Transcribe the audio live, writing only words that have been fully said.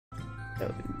So,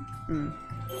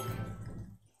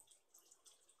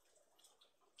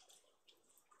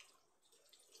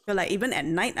 so like even at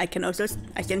night, I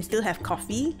can still have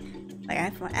coffee. Like I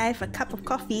have a cup of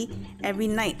coffee every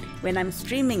night when I'm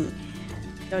streaming,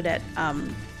 so that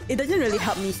it doesn't really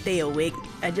help me stay awake.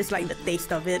 I just like the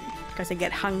taste of it because I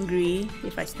get hungry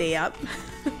if I stay up.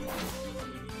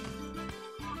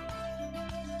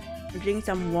 Drink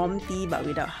some warm tea but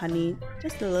without honey,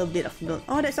 just a little bit of milk.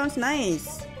 Oh, that sounds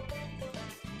nice.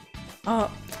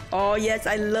 Oh yes,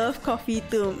 I love coffee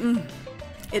too.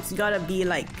 It's gotta be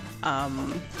like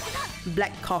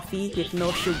black coffee with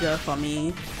no sugar for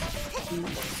me.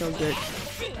 So good.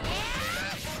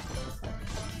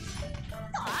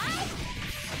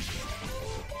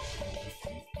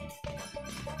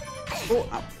 Oh,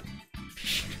 ow.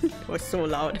 It was so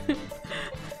loud.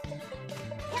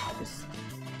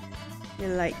 You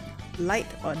like light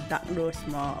or dark roast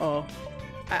more? Oh,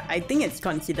 I think it's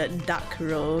considered dark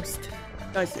roast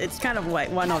because it's kind of like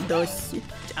one of those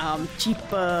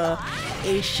cheaper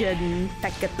Asian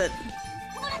packeted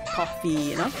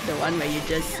coffee, you know, the one where you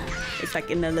just, it's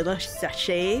like in a little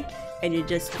sachet and you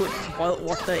just put boiled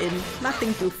water in.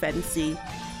 Nothing too fancy,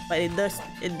 but it does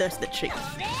the trick.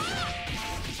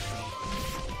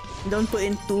 Don't put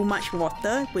in too much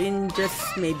water, put in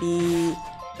just maybe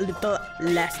a little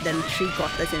less than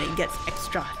 3/4 and it gets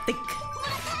extra thick.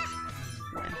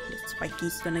 Yeah, the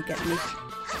spiky's gonna get me.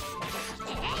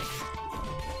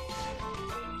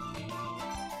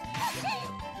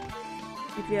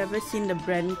 If you ever seen the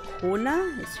brand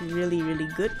Kona, it's really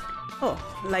good. Oh,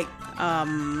 like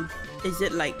is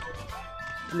it like,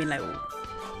 I mean like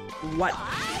what,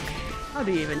 how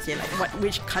do you even say, like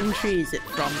which country is it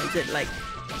from? Is it like,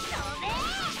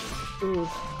 ooh,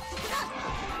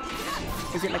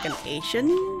 is it like an Asian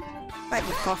type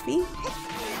of coffee?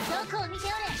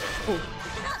 Oh,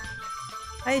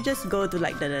 I just go to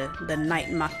like the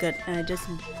night market and I just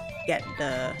get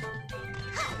the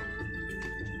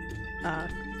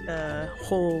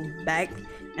whole bag,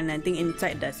 and I think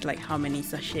inside there's like how many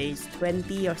sachets,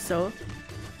 20 or so.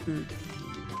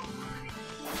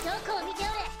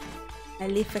 I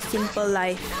live a simple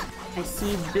life. I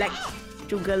see black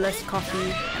sugarless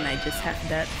coffee and I just have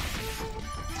that.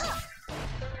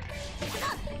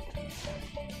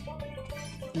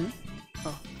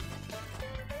 Oh.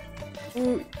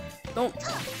 Ooh, don't,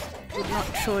 do not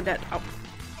throw that out.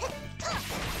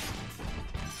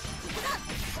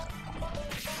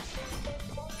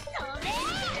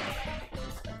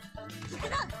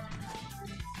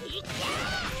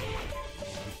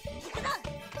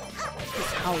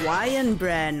 It's Hawaiian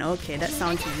brand. Okay, that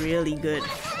sounds really good.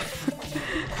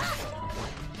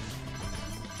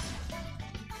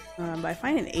 But I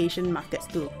find in Asian markets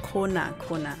too. Kona.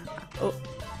 Oh,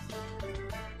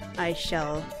 I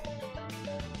shall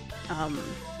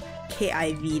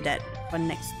KIV that for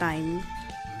next time.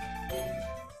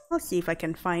 I'll see if I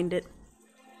can find it.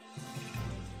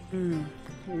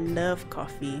 Love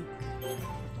coffee.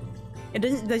 It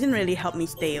doesn't really help me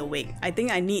stay awake. I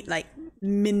think I need like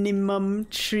minimum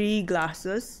 3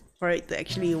 glasses for it to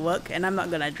actually work, and I'm not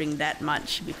gonna drink that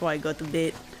much before I go to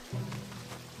bed.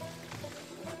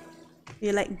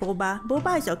 You like boba?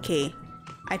 Boba is okay.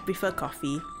 I prefer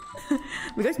coffee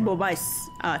because boba is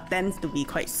tends to be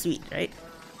quite sweet, right?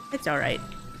 It's alright.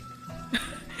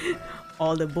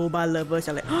 All the boba lovers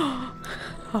are like, oh,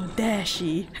 how dare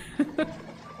she?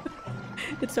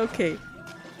 It's okay.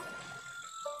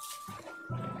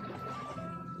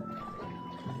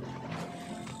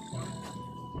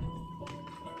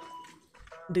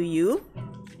 Do you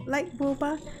like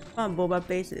boba? Boba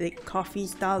place like coffee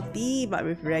style tea but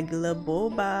with regular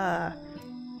boba.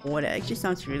 Oh, that actually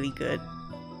sounds really good.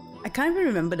 I can't even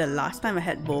remember the last time I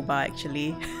had boba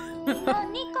actually.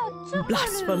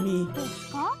 Blasphemy.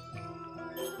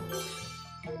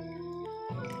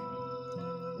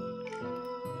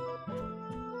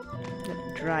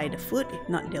 Gotta dry the food, if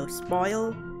not they'll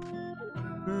spoil.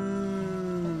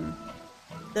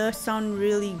 Does sound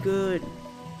really good.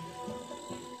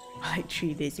 Like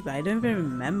 3 days ago, I don't even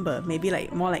remember. Maybe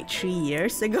like more like 3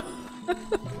 years ago.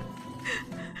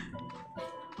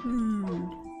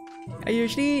 I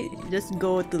usually just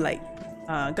go to like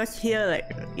cause here like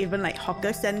even like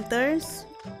hawker centers,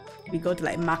 we go to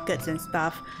like markets and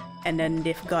stuff, and then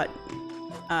they've got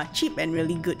cheap and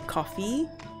really good coffee.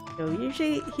 So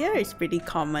usually here it's pretty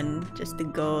common just to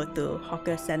go to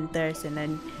hawker centers and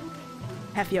then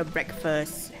have your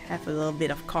breakfast, have a little bit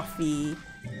of coffee.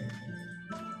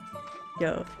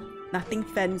 Yo, nothing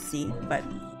fancy, but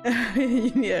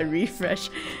you need a refresh.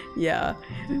 Yeah,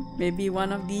 maybe one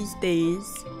of these days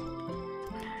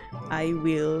I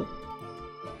will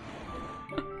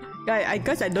I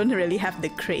guess I don't really have the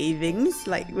cravings.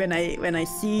 Like when I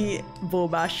see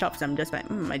boba shops, I'm just like,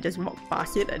 I just walk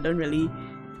past it. I don't really.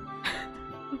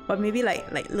 But maybe like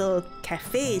little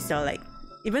cafes, or like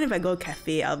even if I go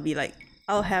cafe, I'll be like,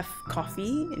 I'll have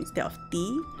coffee instead of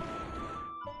tea.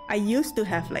 I used to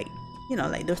have like, you know,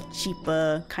 like those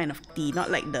cheaper kind of tea,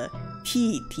 not like the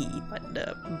tea, but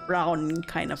the brown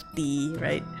kind of tea,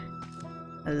 right?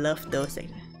 I love those.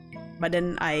 But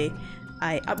then I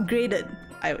upgraded,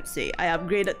 I would say. I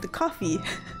upgraded to coffee.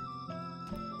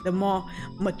 The more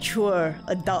mature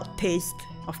adult taste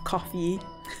of coffee.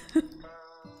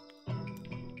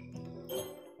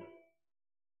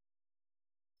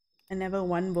 I never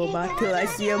want boba till I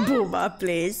see a boba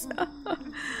place.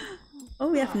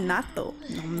 Oh, we have natto.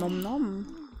 Nom nom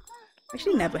nom.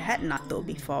 Actually never had natto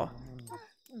before.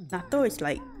 Natto is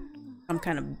like some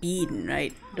kind of bean,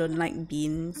 right? Don't like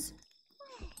beans.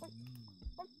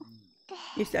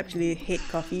 Used to actually hate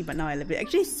coffee, but now I love it.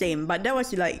 Actually same, but that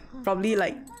was like probably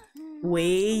like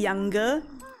way younger.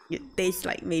 You taste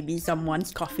like maybe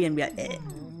someone's coffee and be like, eh.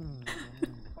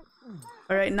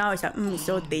 But right now it's like,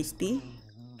 so tasty.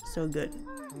 So good.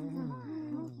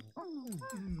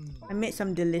 I made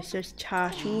some delicious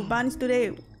char siu buns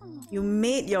today. You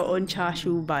made your own char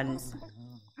siu buns.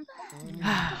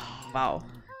 Wow.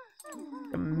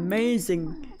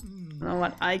 Amazing. You know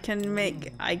what I can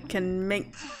make? I can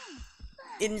make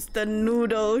instant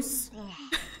noodles.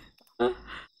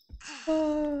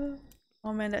 Oh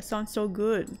man, that sounds so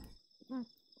good.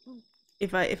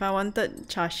 If I wanted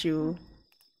char siu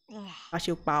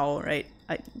pao, right?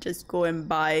 I just go and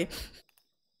buy.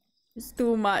 It's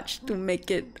too much to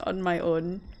make it on my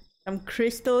own. Some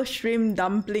crystal shrimp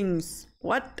dumplings.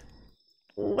 What?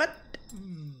 What?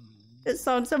 It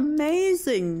sounds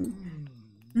amazing.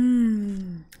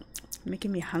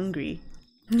 Making me hungry.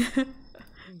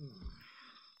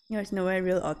 There's no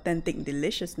real authentic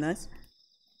deliciousness.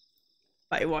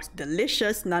 But it was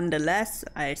delicious nonetheless,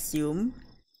 I assume.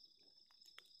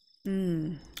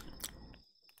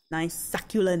 Nice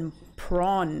succulent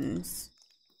prawns.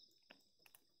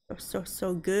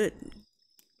 So good.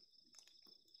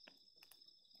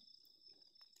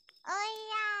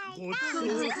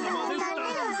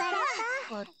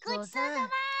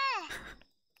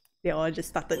 They all just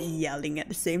started yelling at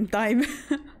the same time.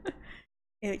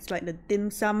 It's like the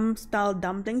dim sum style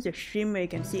dumplings, the shrimp where you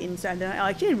can see inside. I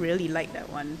actually really like that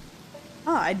one.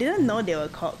 Oh, I didn't know they were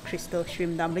called crystal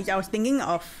shrimp dumplings. I was thinking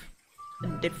of a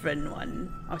different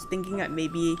one. I was thinking like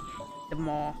maybe the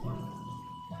more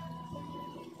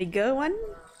bigger one.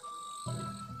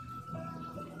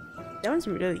 That one's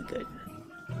really good.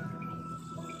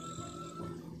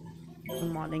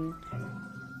 Good morning.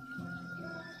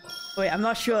 Wait, I'm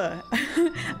not sure.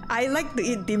 I like to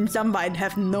eat dim sum, but I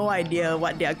have no idea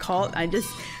what they are called. I just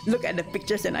look at the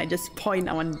pictures and I just point.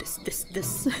 I want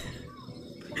this.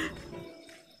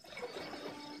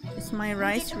 Is my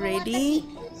rice ready?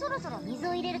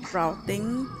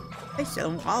 Sprouting. Takes a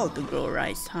while to grow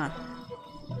rice, huh?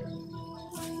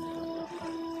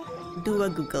 Do a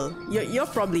Google. You're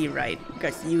probably right,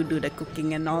 because you do the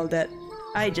cooking and all that.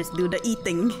 I just do the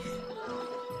eating.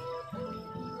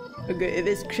 Okay, it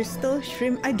is crystal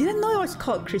shrimp. I didn't know it was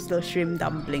called crystal shrimp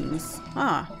dumplings.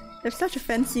 Ah, that's such a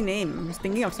fancy name. I was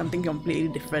thinking of something completely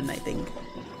different, I think.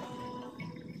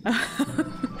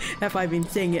 Have I been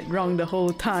saying it wrong the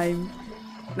whole time?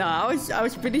 No, I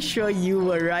was pretty sure you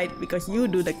were right, because you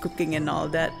do the cooking and all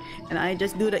that, and I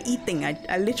just do the eating.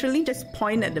 I literally just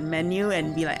point at the menu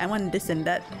and be like, I want this and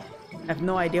that. I have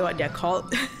no idea what they're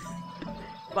called.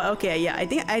 But okay, yeah, I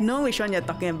think I know which one you're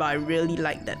talking about. I really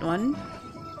like that one.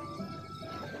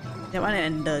 That one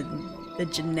and the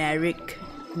generic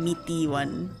meaty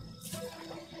one.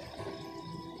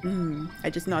 I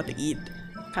just know how to eat.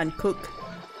 Can't cook.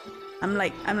 I'm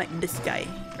like this guy,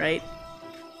 right?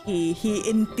 He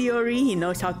in theory he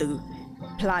knows how to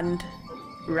plant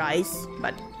rice,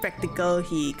 but practical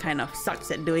he kind of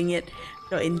sucks at doing it.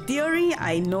 So in theory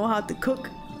I know how to cook,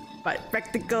 but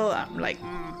practical I'm like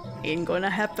ain't gonna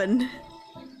happen.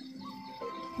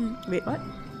 Wait, what?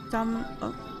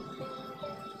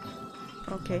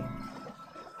 Okay,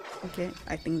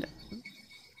 I think that.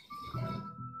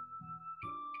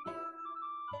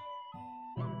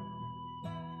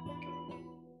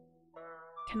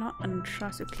 Cannot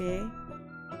untrust, okay.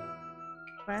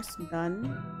 Press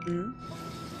done.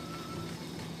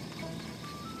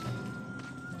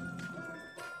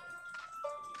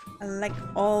 I like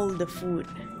all the food.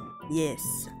 Yes,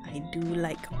 I do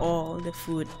like all the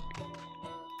food.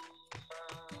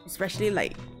 Especially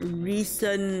like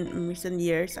recent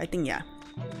years, I think, yeah.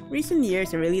 Recent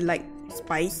years I really like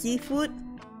spicy food.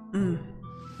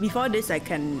 before this I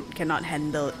cannot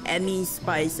handle any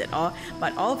spice at all,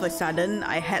 but all of a sudden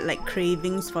I had like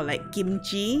cravings for like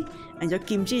kimchi, and so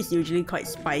kimchi is usually quite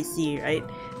spicy, right?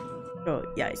 So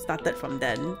yeah, it started from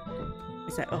then.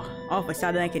 It's like, oh, all of a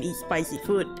sudden I can eat spicy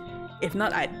food. If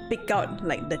not, I'd pick out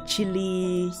like the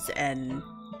chilies, and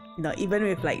you know, even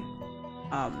with like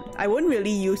I won't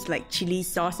really use like chili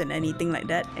sauce and anything like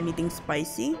that, anything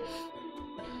spicy.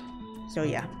 So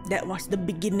yeah, that was the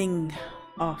beginning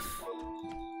of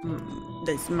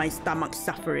my stomach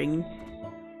suffering.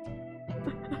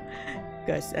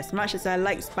 Because as much as I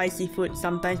like spicy food,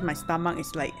 sometimes my stomach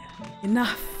is like,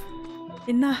 enough.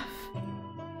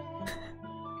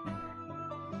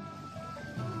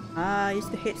 I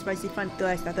used to hate spicy food until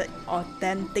I started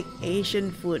authentic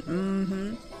Asian food.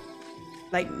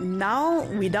 Like now,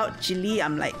 without chili,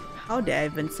 I'm like, how did I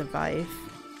even survive?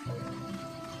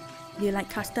 Do you like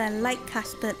custard? I like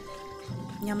custard.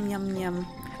 Yum yum yum.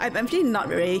 I'm actually not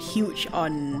very huge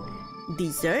on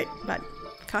dessert, but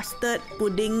custard,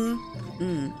 pudding,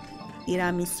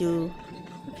 tiramisu,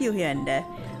 a few here and there.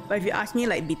 But if you ask me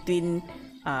like between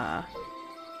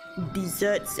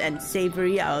desserts and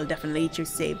savory, I'll definitely choose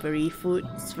savory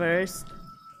foods first.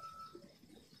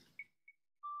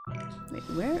 Wait,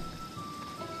 where?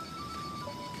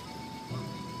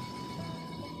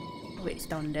 Wait, it's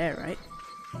down there, right?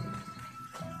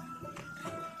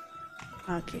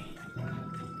 Okay.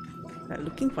 Like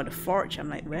looking for the forge, I'm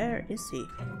like, where is he?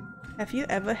 Have you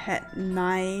ever had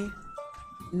Nai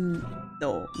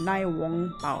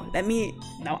Wong Pao? Let me,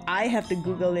 now I have to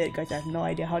Google it because I have no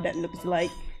idea how that looks like.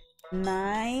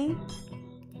 Nai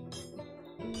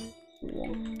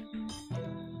Wong.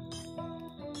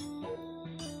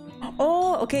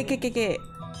 Oh, okay.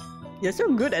 You're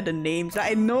so good at the names.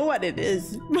 I know what it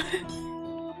is.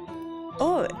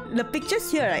 Oh, the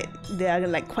pictures here, right? They are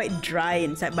like quite dry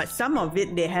inside, but some of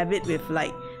it they have it with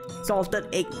like salted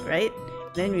egg, right?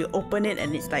 Then you open it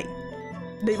and it's like,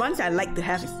 the ones I like to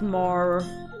have is more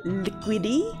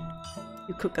liquidy.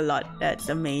 You cook a lot. That's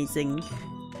amazing.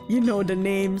 You know the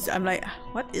names. I'm like,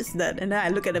 what is that? And then I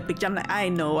look at the picture. I'm like, I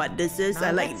know what this is. I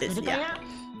like this. Yeah,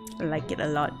 I like it a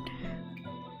lot.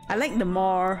 I like the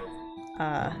more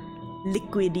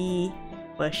liquidy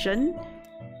version.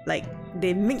 Like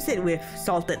they mix it with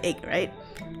salted egg, right?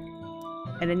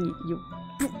 And then you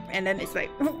and then it's like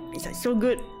so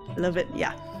good. Love it.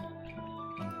 Yeah.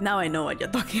 Now I know what you're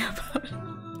talking about.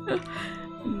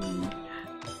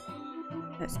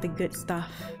 That's the good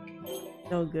stuff.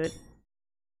 So good.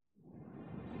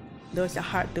 Those are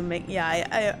hard to make. Yeah,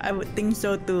 I would think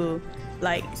so too.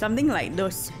 Like something like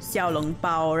those xiao long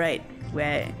bao, right?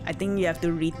 Where I think you have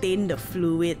to retain the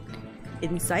fluid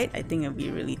inside. I think it'll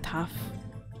be really tough.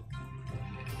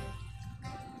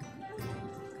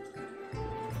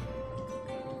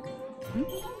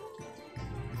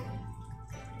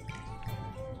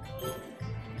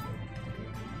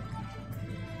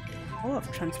 Power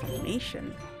of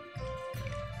transformation.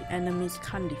 The enemies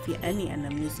can't defeat any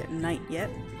enemies at night yet.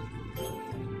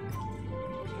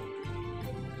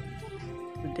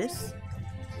 With this.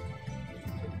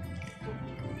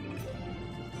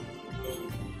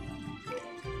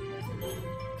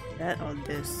 That or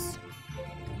this.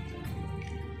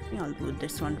 I think I'll do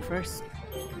this one first.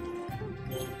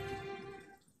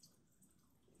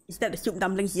 Is that the soup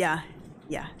dumplings? Yeah.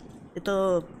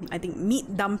 Little, I think,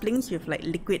 meat dumplings with like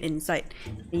liquid inside.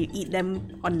 And you eat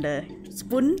them on the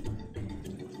spoon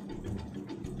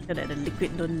so that the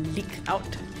liquid don't leak out.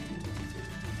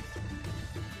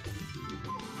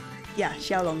 Yeah,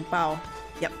 xiao long bao.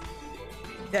 Yep.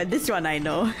 Yeah, this one I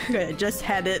know. I just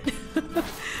had it.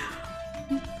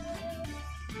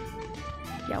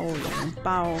 Xiao long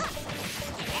bao.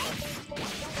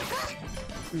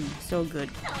 So good.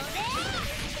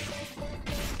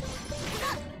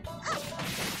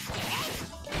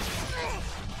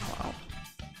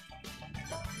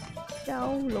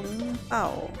 Long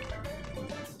bao.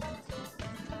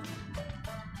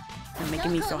 You're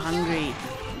making me so hungry.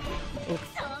 Oh.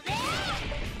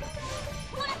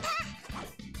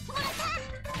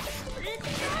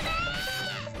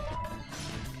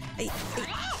 Hey.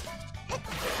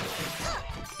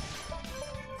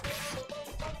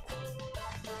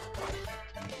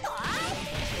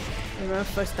 I remember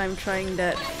first time trying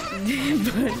that.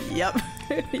 But yep.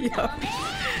 Yep.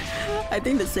 I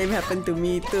think the same happened to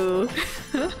me too.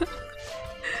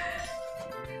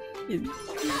 You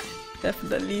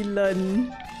definitely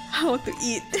learn how to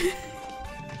eat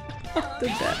after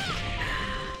that.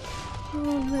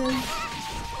 Oh man,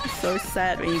 it's so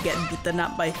sad when you get beaten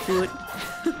up by food.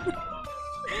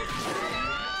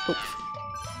 Oops.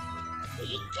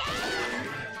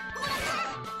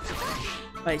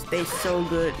 but it tastes so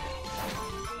good.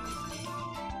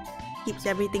 Keeps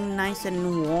everything nice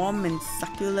and warm and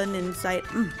succulent inside.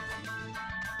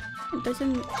 It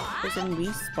doesn't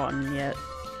respawn yet.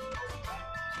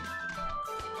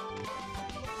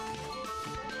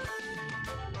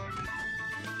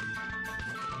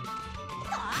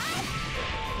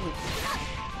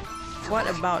 What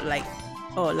about like,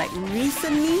 oh, like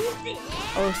recently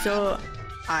also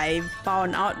I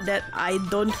found out that I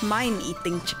don't mind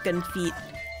eating chicken feet,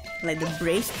 like the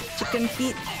braised chicken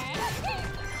feet.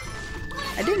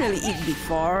 I didn't really eat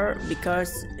before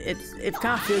because it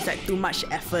kind of feels like too much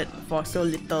effort for so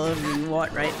little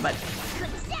reward, right?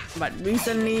 But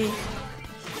recently,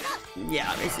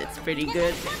 yeah, it's pretty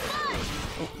good.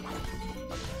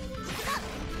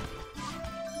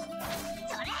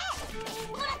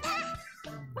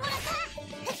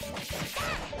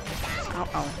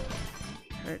 Ow.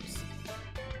 Hurts.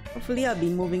 Hopefully I'll be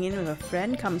moving in with a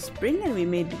friend come spring and we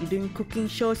may be doing cooking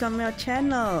shows on my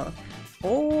channel.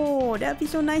 Oh, that'd be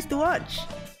so nice to watch.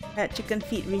 I had chicken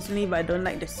feet recently but I don't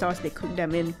like the sauce they cook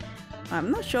them in.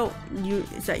 I'm not sure,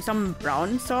 it's like some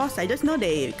brown sauce. I just know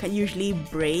they can usually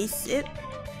braise it.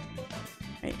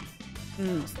 Right.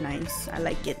 It's nice. I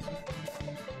like it.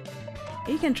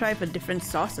 You can try for different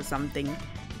sauce or something.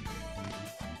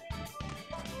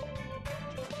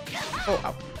 Oh,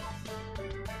 ow.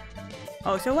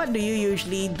 Oh, so what do you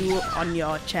usually do on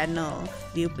your channel?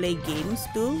 Do you play games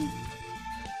too?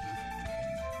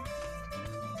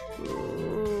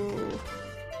 Ooh.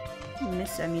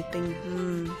 Miss anything?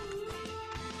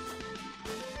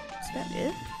 Is that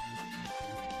it?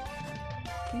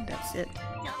 I think that's it.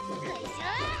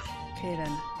 Okay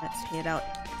then, let's head out.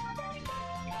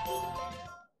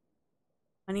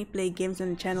 Only play games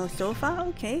on the channel so far?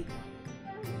 Okay.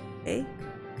 Okay.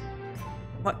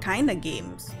 What kind of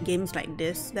games? Games like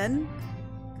this then?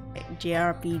 Like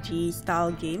JRPG style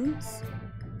games?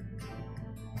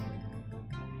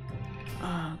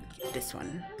 Oh, this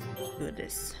one. Do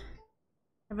this.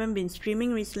 Haven't been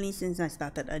streaming recently since I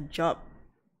started a job.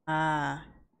 Ah.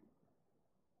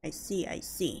 I see.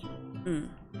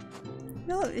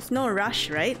 No, it's no rush,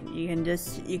 right? You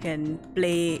can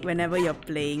play whenever you're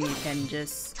playing, you can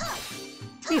just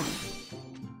stream.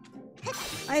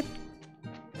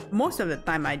 Most of the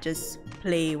time I just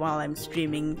play while I'm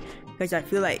streaming because I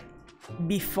feel like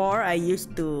before I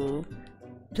used to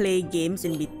play games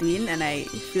in between and I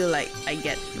feel like I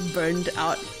get burned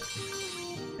out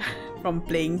from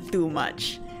playing too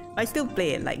much. I still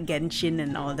play it like Genshin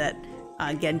and all that.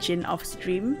 Genshin off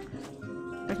stream.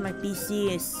 But my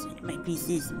PC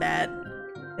is bad.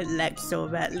 It lags so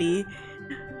badly.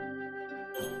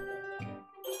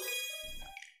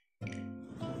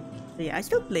 Yeah, I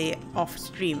still play off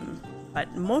stream,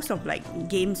 but most of like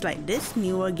games like this,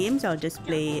 newer games, I'll just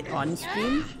play it on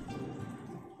stream.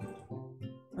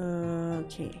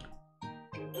 Okay.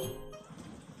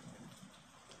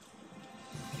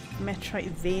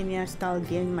 Metroidvania style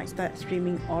game, might start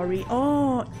streaming Ori.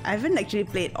 Oh, I haven't actually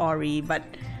played Ori, but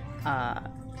I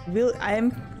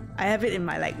have it in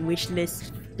my like wish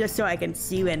list just so I can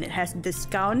see when it has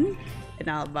discount and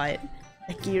I'll buy it.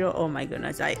 Sekiro, oh my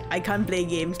goodness, I can't play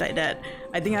games like that.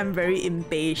 I think I'm very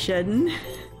impatient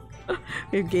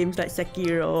with games like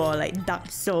Sekiro or like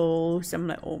Dark Souls. I'm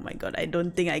like, oh my god, I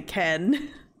don't think I can.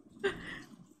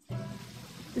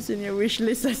 It's in your wish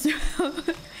list as well.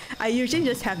 I usually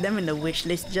just have them in the wish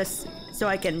list just so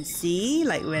I can see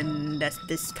like when there's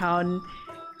discount,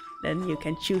 then you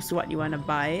can choose what you want to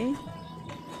buy.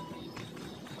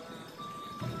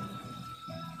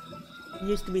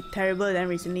 Used to be terrible, then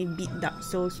recently beat Dark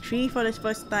Souls 3 for the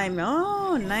first time.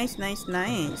 Oh, nice. This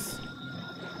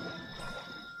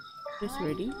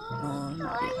ready? Oh,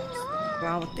 not yet.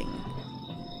 Routing.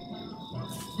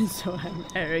 So I'm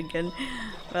arrogant.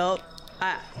 Well,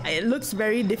 it looks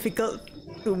very difficult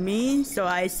to me, so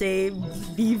I say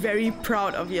be very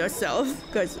proud of yourself.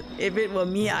 Because if it were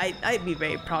me, I'd be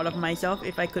very proud of myself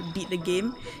if I could beat the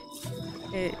game.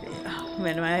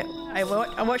 When I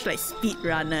watch like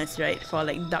speedrunners, right, for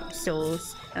like Dark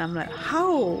Souls, and I'm like,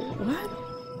 how?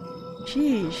 What?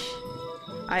 Sheesh.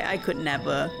 I could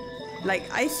never. Like,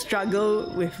 I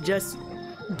struggle with just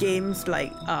games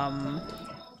like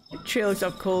Trails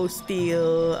of Cold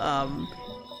Steel.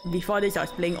 Before this I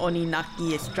was playing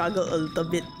Oninaki. I struggled a little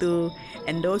bit too,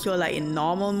 and those were like in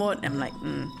normal mode. I'm like,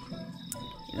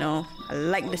 you know, I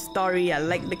like the story, I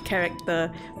like the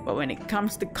character, but when it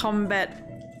comes to combat,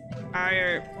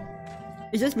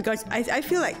 it's just because I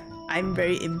feel like I'm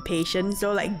very impatient.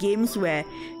 So like games where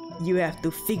you have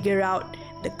to figure out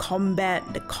the combat,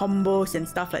 the combos and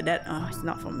stuff like that, oh, it's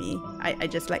not for me. I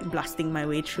just like blasting my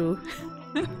way through.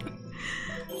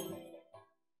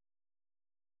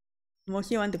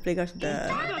 Mostly want to play because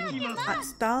the art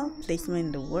style, placement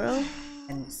in the world,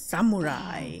 and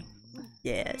samurai.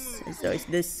 Yes, so is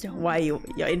this why you're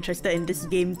interested in this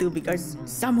game too? Because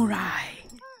samurai.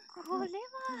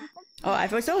 Oh,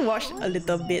 I've also watched a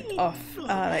little bit of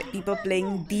like people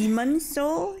playing Demon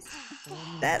Souls.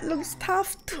 That looks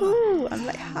tough too. I'm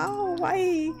like, how?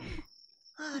 Why?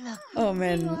 Oh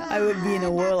man, I would be in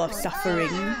a world of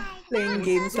suffering playing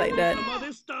games like that.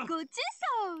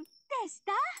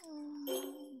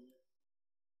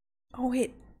 Oh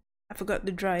wait, I forgot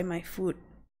to dry my food.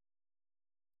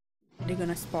 Are they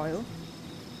gonna spoil?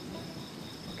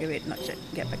 Okay, wait, not yet.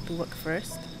 Get back to work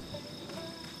first.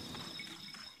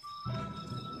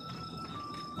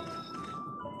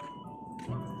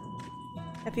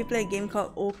 Have you played a game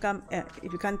called Okam?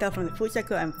 If you can't tell from the food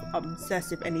cycle, I'm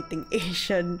obsessed with anything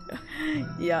Asian.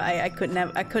 Yeah, I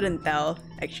couldn't tell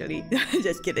actually.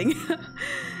 Just kidding.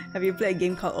 Have you played a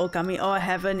game called Okami? Oh, I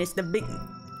haven't. It's the big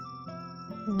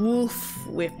wolf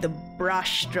with the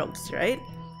brush strokes, right?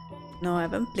 No, I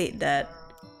haven't played that.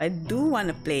 I do want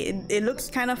to play it. It looks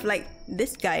kind of like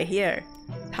this guy here,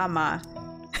 Tama.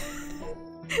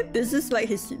 This is like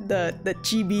the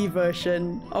chibi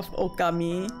version of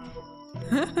Okami.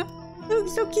 Look,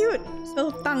 so cute.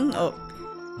 So tongue. Oh,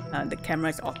 the camera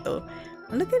is auto.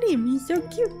 Oh, look at him. He's so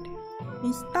cute.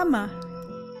 He's Tama.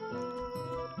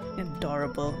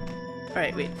 Adorable.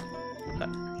 Alright, wait.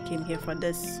 Came here for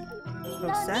this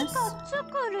process.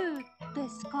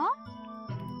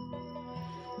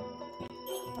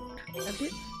 A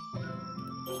bit.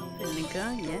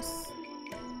 Vinegar, yes.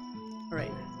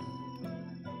 Alright.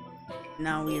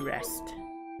 Now we rest.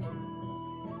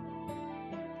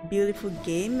 Beautiful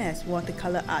game as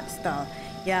watercolor art style.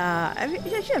 Yeah,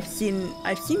 I've seen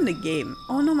the game.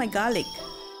 Oh no, my garlic.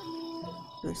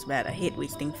 Feels bad. I hate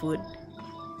wasting food.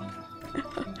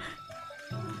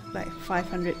 Like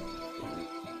 500.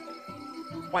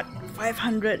 What?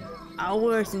 500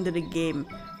 hours into the game.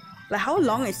 Like how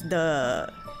long is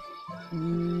the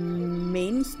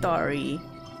main story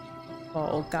for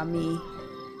Okami?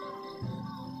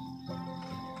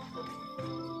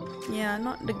 Yeah,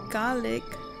 not the garlic.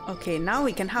 Okay, now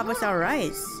we can harvest our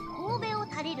rice.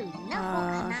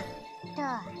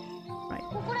 Right.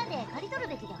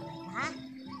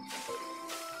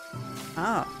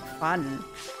 Ah, fun.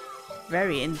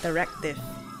 Very interactive.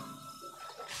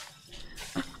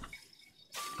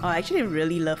 Oh, I actually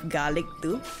really love garlic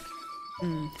too.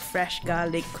 Fresh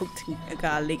garlic, cooked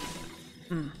garlic.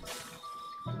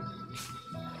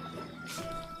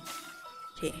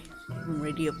 Okay, I'm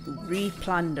ready to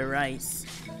replant the rice.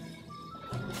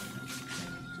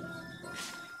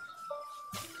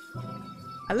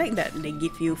 I like that they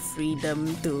give you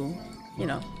freedom to, you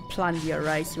know, plant your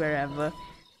rice wherever.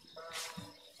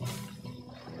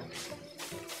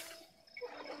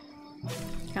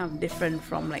 Kind of different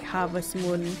from like Harvest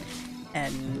Moon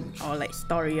or like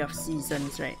Story of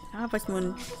Seasons, right? Harvest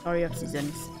Moon, Story of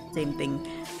Seasons, same thing.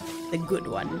 The good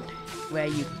one, where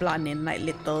you plant in like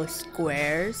little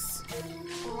squares.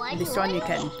 This one you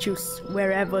can choose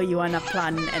wherever you wanna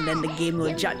plant, and then the game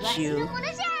will judge you.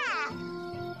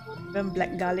 Even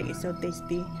black garlic is so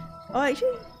tasty. Oh,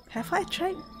 actually, have I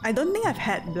tried? I don't think I've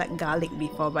had black garlic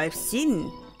before, but I've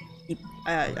seen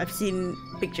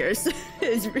pictures.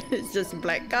 It's just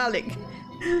black garlic.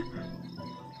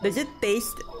 Does it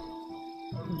taste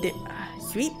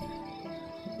sweet?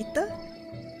 Bitter?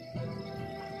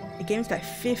 The game's like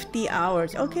 50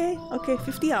 hours. Okay,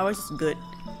 50 hours is good.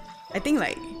 I think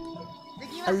like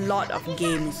a lot of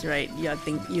games, right? Yeah, I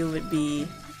think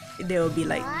there will be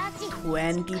like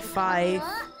 25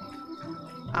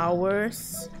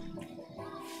 hours.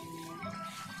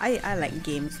 I like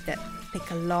games that take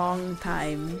a long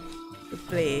time to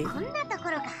play.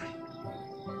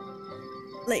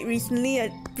 Like recently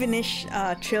I finished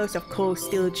Trails of Cold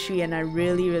Steel 3 and I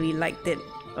really liked it.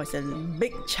 It was a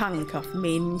big chunk of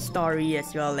main story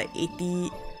as well, like 80,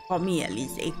 for me at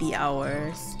least, 80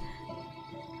 hours.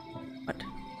 What?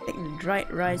 Take the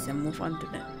dried rice and move on to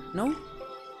that. No?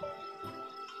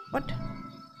 What?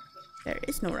 There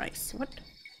is no rice. What?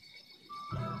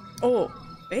 Oh,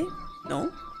 eh? No?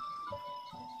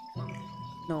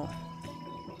 No.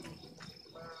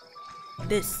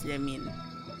 This, I mean.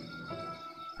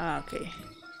 Ah, okay.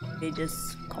 They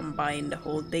just combine the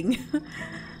whole thing.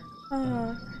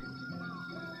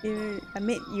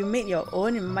 You made your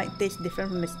own. It might taste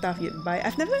different from the stuff you'd buy.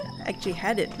 I've never actually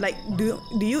had it. Like, do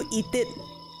you eat it?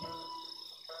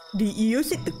 Do you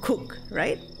use it to cook,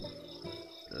 right?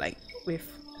 Like you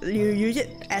use it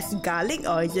as garlic,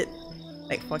 or is it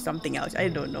like for something else? I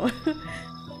don't know.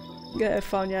 Good, I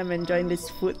found you. I'm enjoying this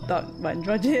food talk bunch.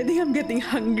 Roger, I think I'm getting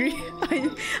hungry.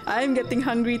 I'm getting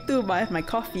hungry too, but I have my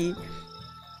coffee.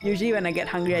 Usually when I get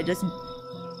hungry, I just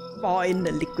pour in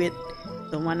the liquid.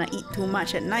 Don't wanna eat too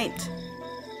much at night.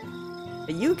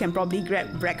 But you can probably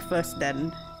grab breakfast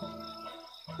then.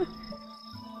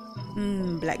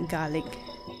 Black garlic.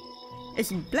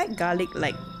 Is black garlic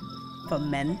like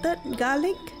fermented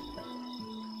garlic?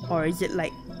 Or is it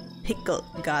like pickled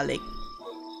garlic?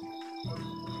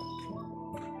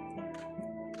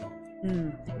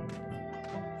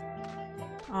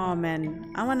 Oh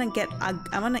man, I wanna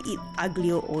eat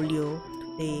aglio olio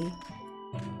today.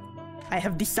 I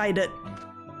have decided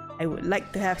I would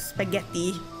like to have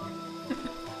spaghetti.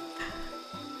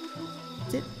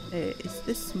 Is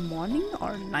this morning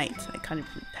or night? I can't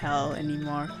even tell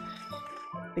anymore.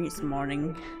 I think it's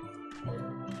morning.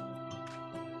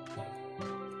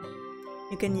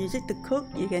 You can use it to cook,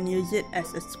 you can use it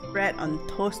as a spread on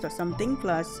toast or something,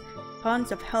 plus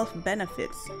tons of health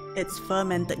benefits. It's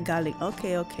fermented garlic.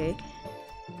 Okay, okay.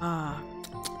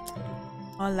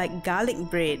 Or like garlic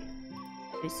bread.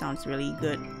 This sounds really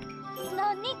good.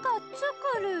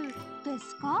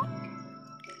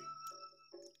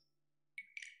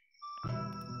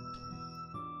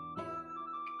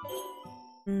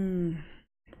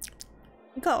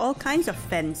 We got all kinds of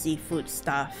fancy food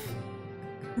stuff.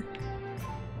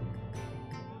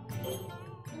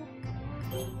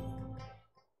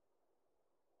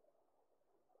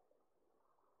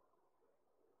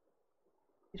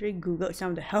 We googled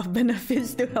some of the health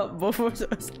benefits to help both of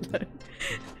us learn.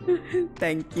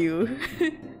 Thank you.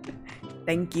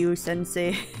 Thank you,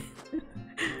 sensei.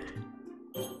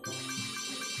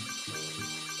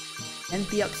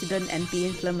 Antioxidant,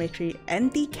 anti-inflammatory,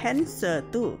 anti-cancer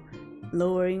too.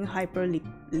 Lowering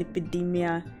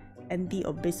hyperlipidemia,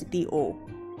 anti-obesity. Oh,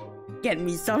 get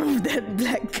me some of that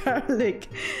black garlic.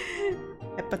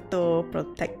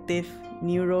 Hepatoprotective,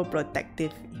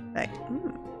 neuroprotective effect.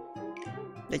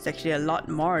 It's actually a lot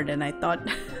more than I thought.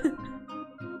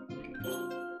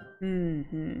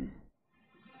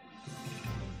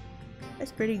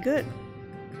 That's pretty good.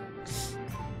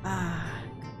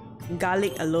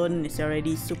 Garlic alone is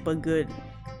already super good.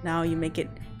 Now you make it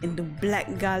into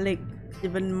black garlic,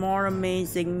 even more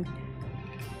amazing.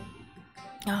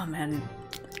 Oh man,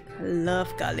 I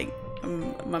love garlic.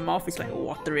 My mouth is like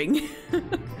watering.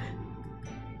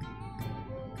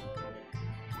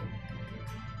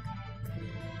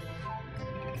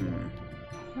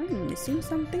 Am I missing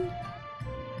something?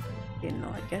 Okay, no,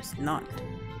 I guess not.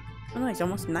 Oh no, it's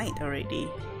almost night already.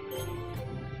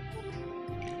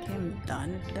 Okay, I'm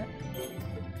done with that.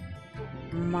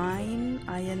 Mine,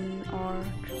 iron ore.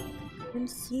 I didn't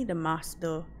see the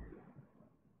master.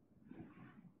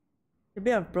 The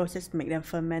bit of process to make them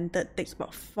fermented takes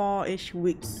about 4-ish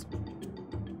weeks.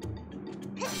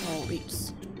 4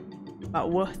 weeks.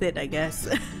 But worth it, I guess.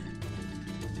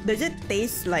 Does it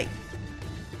taste like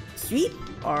sweet,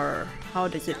 or how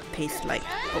does it taste like?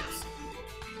 Oops.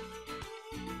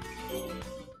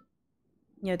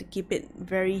 You have to keep it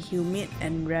very humid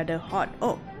and rather hot.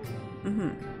 Oh,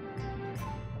 oh,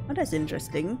 that's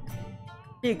interesting.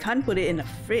 You can't put it in a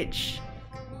fridge.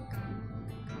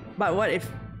 But what if?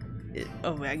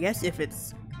 Oh, I guess if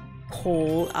it's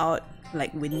cold out,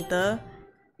 like winter,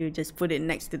 you just put it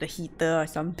next to the heater or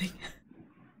something.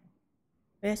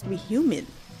 It has to be humid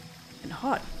and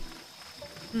hot.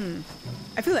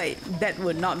 I feel like that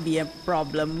would not be a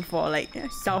problem for like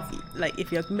like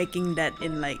if you're making that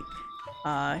in like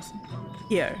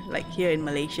here, like here in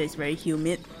Malaysia, it's very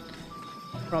humid.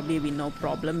 Probably be no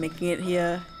problem making it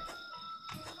here.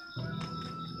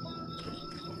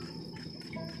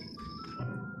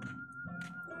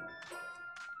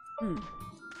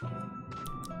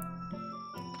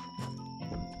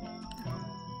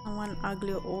 I want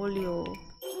aglio olio.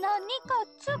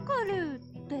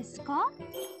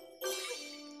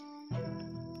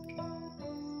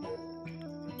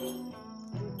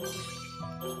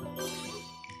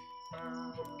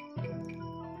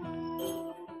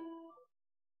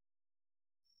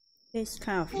 It's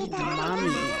kind of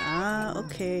umami. Ah,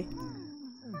 okay.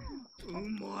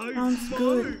 Sounds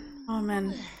good. Oh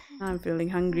man, I'm feeling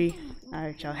hungry.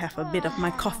 I shall have a bit of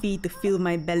my coffee to fill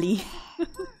my belly.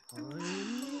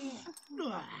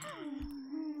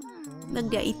 Look,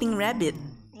 they're eating rabbit.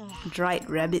 Dried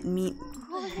rabbit meat,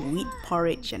 wheat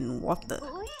porridge, and water.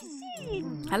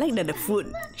 I like that the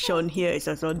food shown here is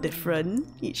also different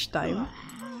each time.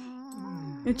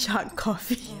 Chart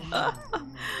coffee.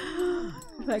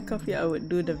 If I had coffee, I would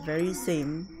do the very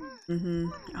same.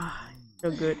 So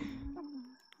good.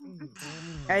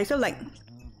 I also like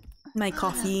my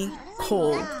coffee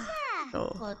cold.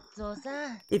 So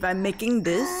if I'm making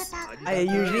this, I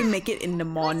usually make it in the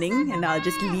morning and I'll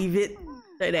just leave it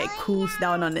so that it cools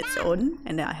down on its own,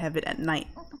 and then I have it at night.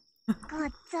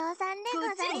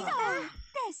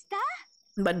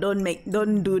 But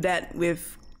don't do that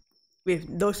with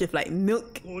those with like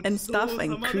milk and stuff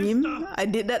and cream. I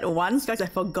did that once because I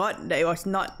forgot that it was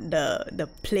not the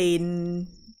plain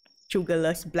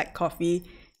sugarless black coffee,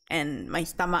 and my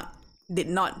stomach did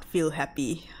not feel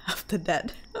happy after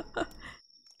that.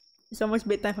 It's almost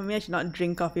bedtime for me. I should not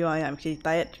drink coffee while I'm actually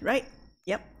tired, right?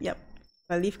 Yep. If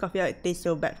I leave coffee out, it tastes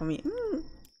so bad for me.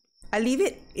 I leave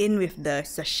it in with the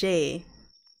sachet.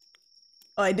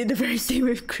 Oh, I did the very same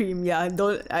with cream. Yeah,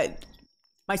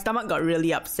 my stomach got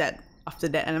really upset after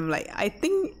that, and I'm like, I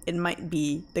think it might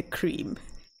be the cream.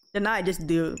 So now I just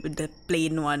do with the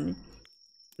plain one.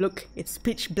 Look, it's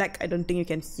pitch black. I don't think you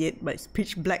can see it, but it's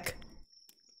pitch black.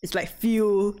 It's like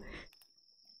fuel.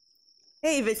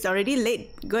 Hey, if it's already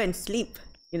late, go and sleep,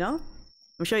 you know?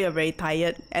 I'm sure you're very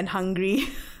tired and hungry.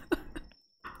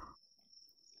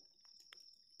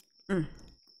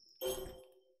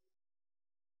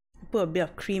 Put a bit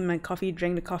of cream in my coffee,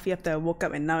 drank the coffee after I woke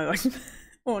up, and now it was...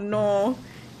 Oh no!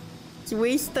 It's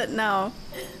wasted now.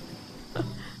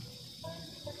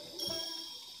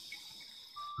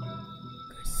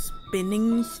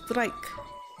 Spinning strike.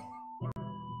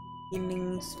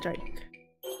 Spinning strike.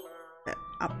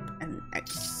 Up and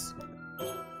X.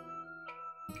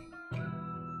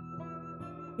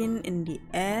 Spin in the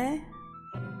air.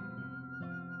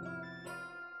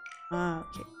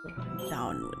 Okay.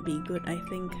 Down would be good, I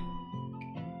think.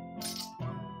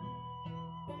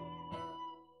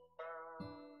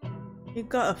 You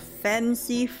got a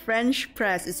fancy French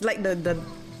press. It's like the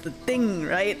thing,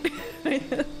 right?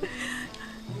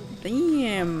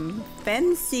 Damn,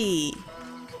 fancy.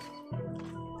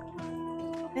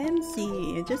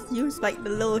 Fancy. I just use like the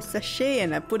little sachet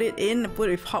and I put it in, I put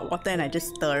it with hot water and I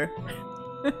just stir.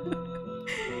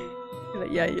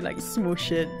 Yeah, you like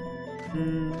smoosh it.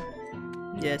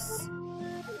 Yes.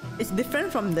 It's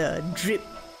different from the drip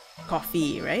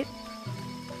coffee, right?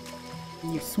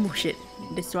 You smoosh it.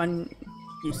 This one,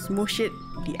 you smoosh it.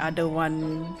 The other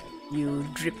one, you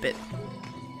drip it.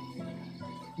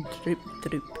 Drip,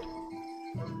 drip.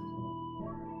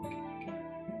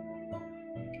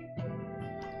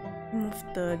 Move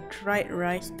the dried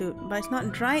rice to... But it's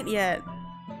not dried yet.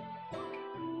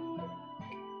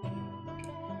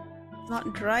 It's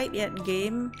not dried yet,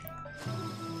 game.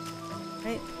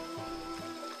 Right?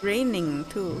 Raining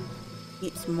too.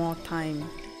 Needs more time.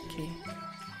 Okay.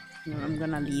 No, I'm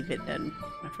gonna leave it then.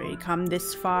 I'm afraid come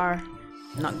this far.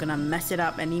 I'm not gonna mess it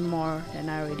up anymore than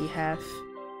I already have.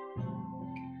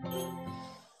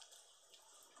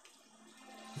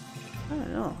 I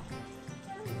don't know.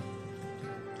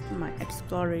 My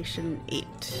exploration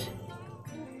 8.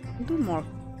 Do more of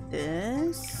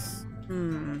this.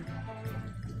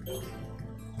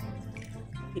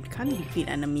 It can't defeat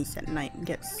enemies at night.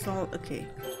 Get salt. Okay.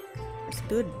 Let's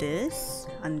do this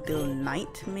until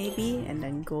night maybe, and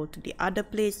then go to the other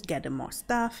place, gather more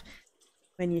stuff.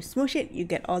 When you smoosh it, you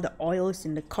get all the oils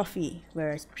in the coffee,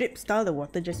 whereas drip style, the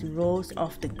water just rolls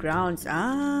off the grounds.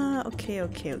 Ah, okay.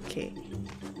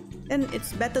 Then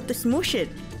it's better to smoosh it.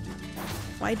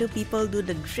 Why do people do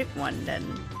the drip one then?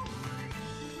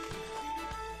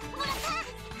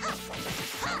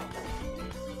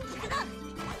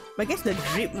 But I guess the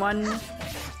drip one,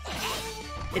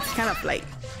 it's kind of like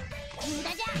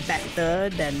better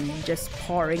than just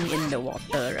pouring in the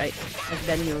water, right? And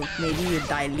then maybe you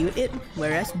dilute it,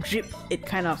 whereas drip, it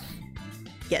kind of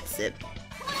gets it.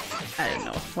 I don't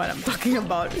know what I'm talking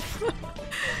about.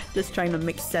 Just trying to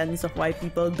make sense of why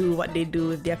people do what they do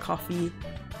with their coffee.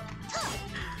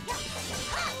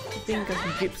 I think the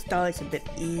drip style is a bit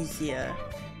easier.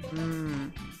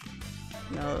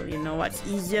 No, you know what's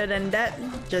easier than that?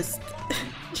 Just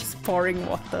pouring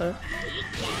water.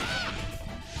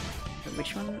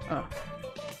 Which one? Oh.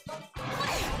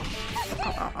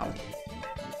 Ow.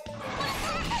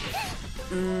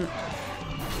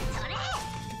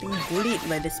 Being bullied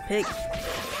by this pig.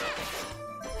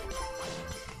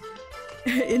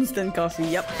 Instant coffee,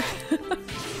 yep.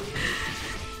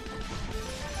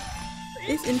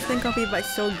 It's instant coffee, but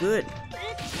it's so good.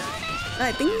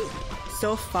 I think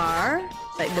so far,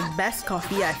 like the best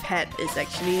coffee I've had is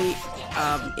actually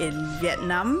in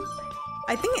Vietnam.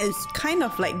 I think it's kind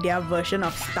of like their version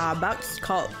of Starbucks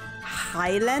called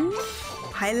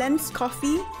Highlands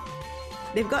coffee.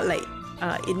 They've got like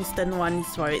instant ones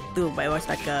for it too, but it was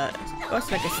like a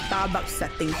Starbucks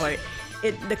setting for it.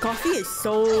 The coffee is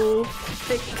so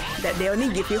thick that they only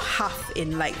give you half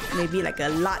in like maybe like a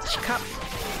large cup.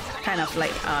 kind of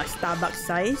like Starbucks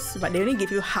size, but they only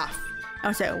give you half. I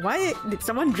was like, why did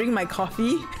someone drink my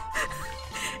coffee?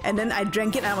 And then I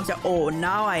drank it and I was like, oh,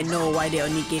 now I know why they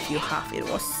only gave you half. It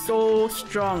was so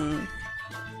strong.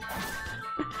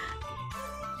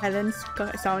 Helen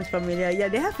sounds familiar. Yeah,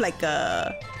 they have like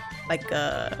a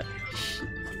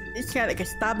it's kind of like a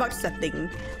Starbucks setting,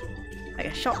 like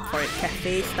a shop for it,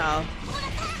 cafe style.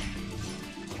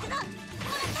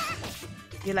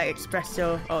 You like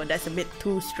espresso? Oh, that's a bit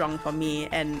too strong for me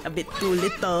and a bit too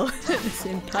little at the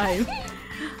same time.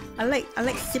 I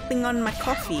like sipping on my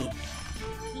coffee.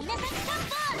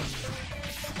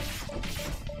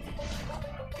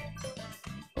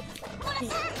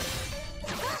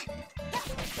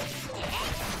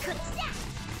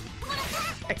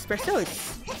 Espresso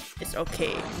is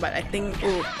okay, but I think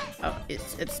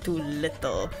it's too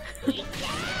little.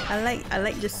 I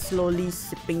like just slowly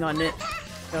sipping on it,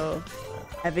 so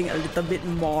having a little bit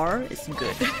more is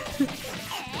good.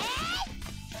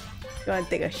 Go and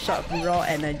take a shot of raw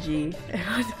energy.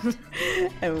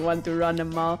 I want to run a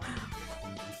mile.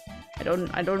 I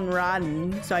don't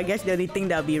run, so I guess the only thing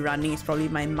that'll be running is probably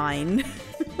my mind.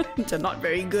 So not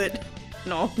very good.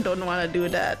 No, don't want to do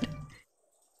that.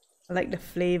 I like the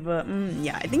flavor.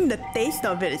 Yeah, I think the taste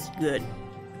of it is good.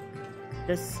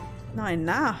 Just not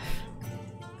enough.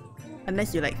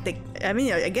 Unless you like take, I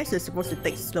mean, I guess you're supposed to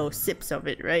take slow sips of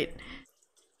it, right?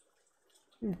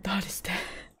 What thought is that?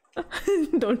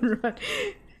 Don't run.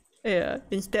 Yeah,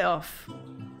 instead of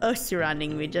us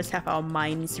running, we just have our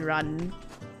minds run.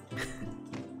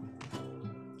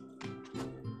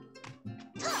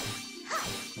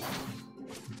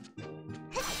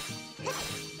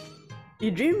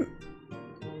 You dream...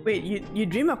 Wait, you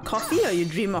dream of coffee or you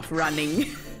dream of running?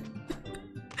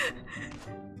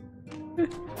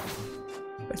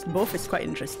 Because both is quite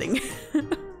interesting. You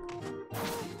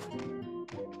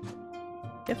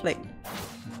have like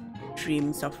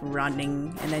dreams of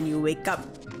running and then you wake up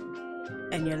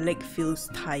and your leg feels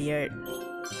tired.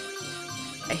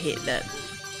 I hate that.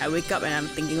 I wake up and I'm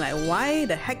thinking like, why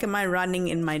the heck am I running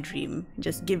in my dream?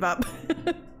 Just give up.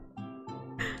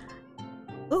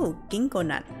 Oh, ginkgo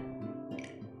nut.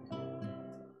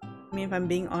 I mean, if I'm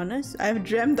being honest, I've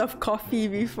dreamt of coffee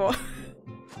before.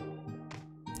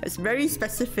 It's very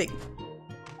specific.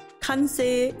 Can't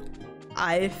say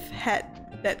I've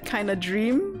had that kind of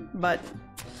dream, but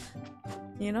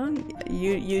you know,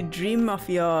 you dream of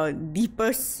your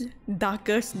deepest,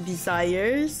 darkest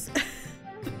desires.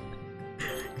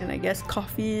 And I guess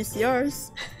coffee is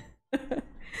yours.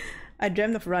 I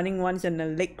dreamt of running once and a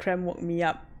leg cramp woke me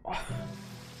up. Oh,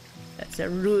 that's a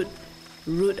rude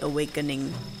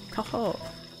awakening. Oh,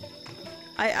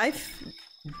 I've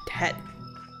had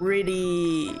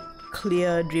really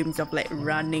clear dreams of like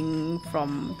running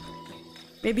from...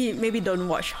 Maybe don't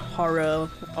watch horror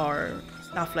or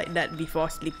stuff like that before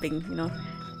sleeping, you know?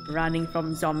 Running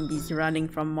from zombies, running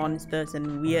from monsters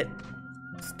and weird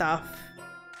stuff.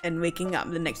 And waking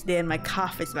up the next day and my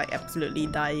calf is like absolutely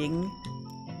dying.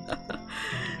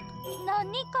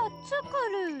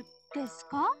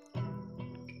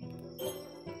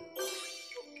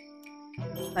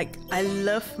 Like, I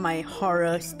love my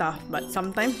horror stuff, but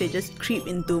sometimes they just creep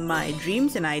into my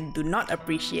dreams and I do not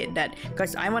appreciate that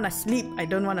because I want to sleep. I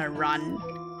don't want to run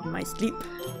in my sleep.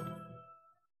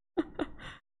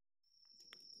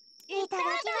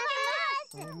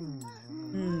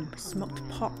 Smoked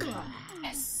pork.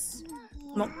 Yes.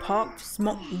 Smoked pork,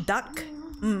 smoked duck.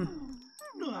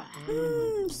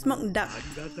 Smoked duck.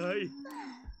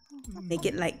 Make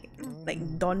it like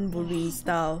donburi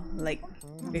style, like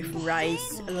with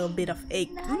rice, a little bit of egg.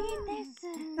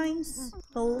 Nice,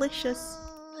 delicious.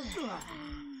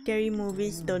 Scary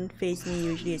movies don't faze me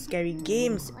usually. Scary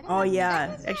games. Oh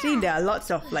yeah, actually there are lots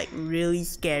of like really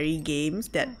scary games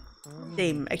that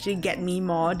actually get me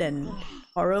more than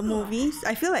horror movies.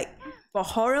 I feel like for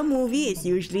horror movie, it's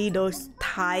usually those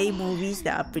Thai movies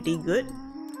that are pretty good.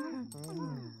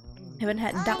 Haven't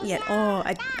had duck yet. Oh,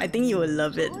 I think you will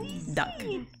love it, duck.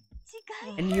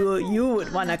 And you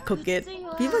would want to cook it.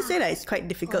 People say that it's quite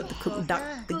difficult to cook duck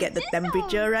to get the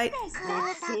temperature right.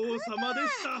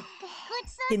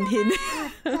 Hint hint.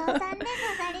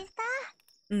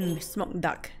 Smoked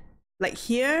duck. Like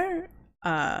here,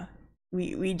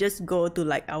 we just go to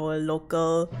like our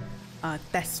local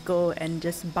Tesco and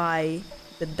just buy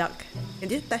the duck.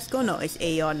 Is it Tesco? No, it's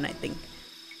Aeon, I think.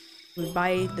 We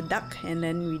buy the duck and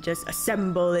then we just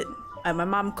assemble it. My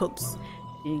mom cooks.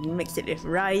 You mix it with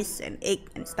rice and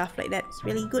egg and stuff like that. It's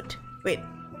really good. Wait,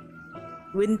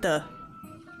 winter.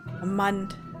 A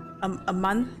month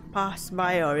passed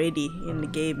by already in the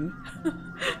game.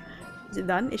 Is it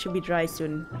done? It should be dry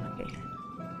soon. Okay.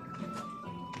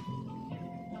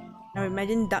 Now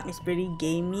imagine duck is pretty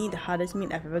gamey. The hardest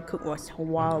meat I've ever cooked was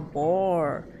wild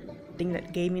boar. I think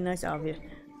that gaminess of it.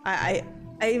 I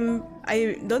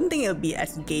don't think it'll be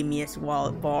as gamey as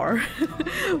wild boar.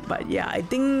 But yeah, I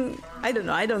don't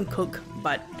know, I don't cook,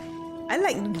 but I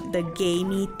like the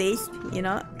gamey taste, you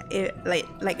know,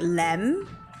 like lamb.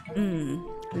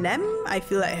 Lamb I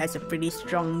feel like has a pretty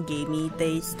strong gamey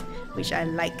taste, which I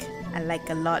like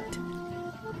a lot.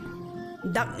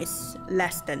 Duck is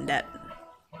less than that,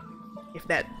 if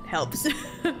that helps.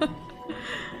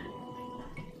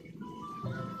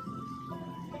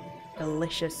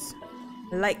 Delicious.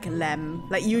 I like lamb.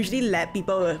 Like usually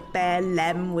people will pair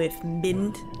lamb with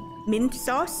mint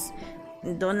sauce.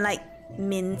 Don't like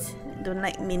mint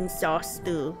sauce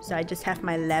too. So I just have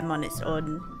my lamb on its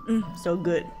own. So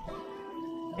good.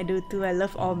 I do too. I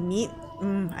love all meat.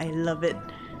 I love it.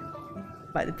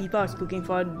 But the people I was cooking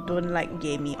for don't like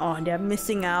gamey. Oh, they're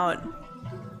missing out.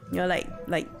 You know,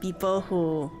 like people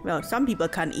who, well, some people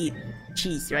can't eat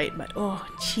cheese, right? But oh,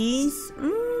 cheese.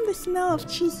 The smell of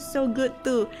cheese is so good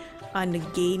too. And the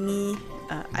gamey.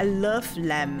 I love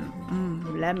lamb.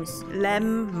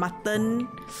 Lamb, mutton.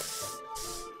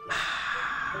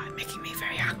 Making me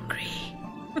very hungry.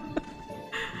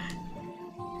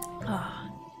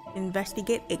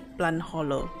 Investigate Eggplant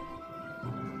Hollow.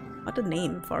 What a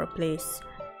name for a place.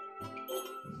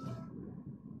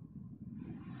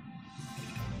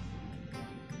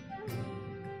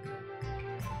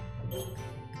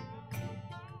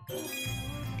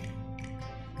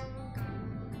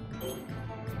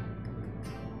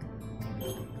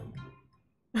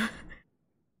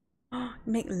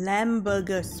 Make lamb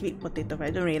burger sweet potato.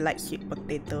 I don't really like sweet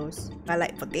potatoes. I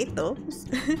like potatoes.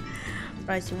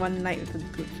 Rice one night with a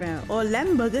good friend. Oh,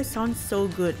 lamb burger sounds so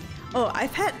good. Oh,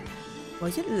 I've had,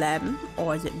 was it lamb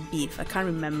or is it beef? I can't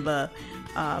remember.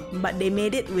 But they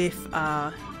made it with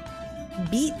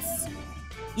beets.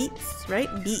 Beets, right?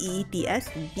 B-E-E-T-S,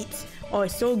 beets. Oh,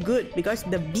 it's so good because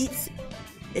the beets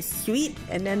is sweet,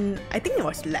 and then I think it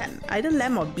was lamb. Either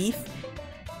lamb or beef.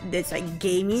 It's like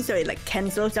gamey, so it like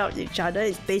cancels out each other.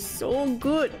 It tastes so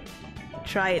good.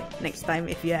 Try it next time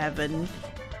if you haven't.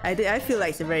 I feel like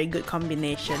it's a very good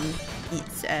combination.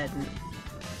 Beets and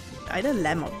either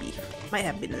lamb or beef. Might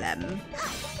have been lamb.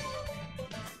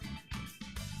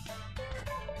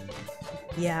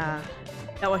 Yeah,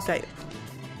 that was like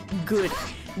good.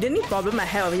 The only problem I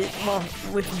had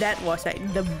with that was like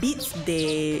the beets,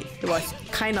 it was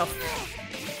kind of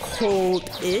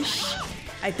cold-ish.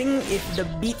 I think if the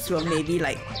beets were maybe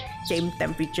like same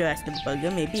temperature as the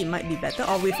burger, maybe it might be better,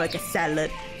 or with like a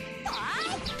salad.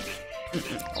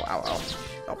 Wow,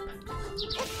 stop.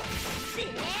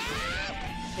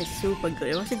 It's super good.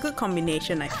 It was a good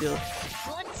combination, I feel.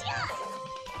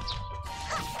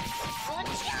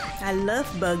 I love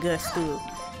burgers too.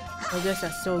 Burgers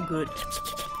are so good.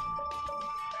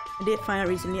 I did find out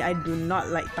recently I do not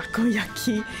like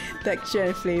takoyaki. Texture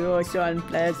and flavor was so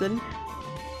unpleasant.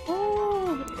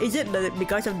 Is it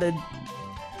because of the...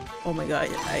 Oh my god,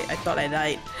 I thought I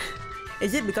died.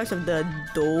 Is it because of the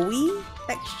doughy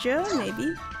texture,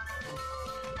 maybe?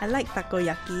 I like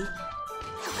takoyaki.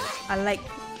 I like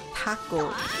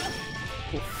taco.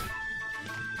 Oof.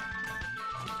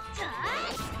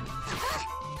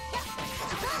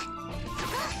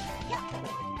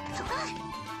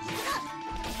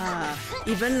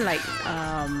 Even like,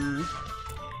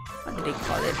 what do they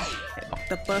call it? Like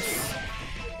octopus.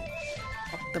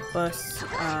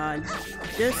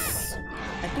 Just,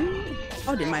 I think,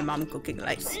 how did my mom cook it?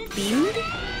 Like steamed,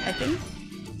 I think?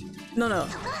 No,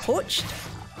 poached?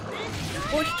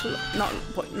 Not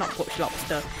poached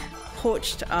lobster.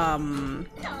 Poached, oh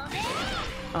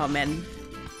man.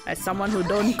 As someone who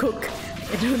don't cook,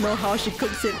 I don't know how she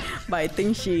cooks it, but I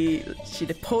think she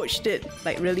poached it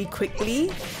like really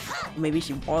quickly. Maybe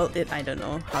she boiled it, I don't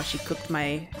know how she cooked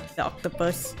the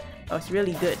octopus. It was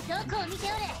really good.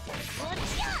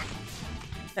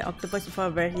 The octopus before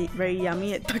very, very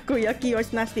yummy. Takoyaki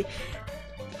was nasty.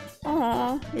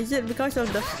 Oh, is it because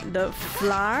of the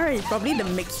flour? It's probably the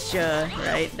mixture,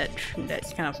 right?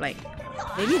 That's kind of like,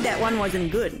 maybe that one wasn't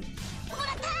good.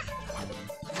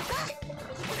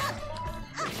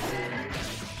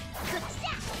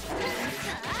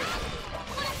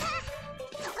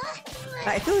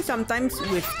 I feel sometimes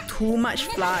with too much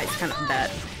flour, it's kind of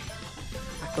bad.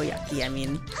 Takoyaki, I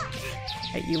mean.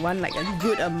 Like you want like a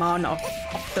good amount of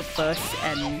octopus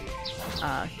and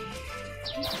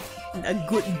a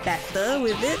good batter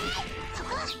with it.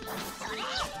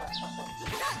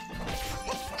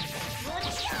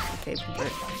 Okay,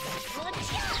 good.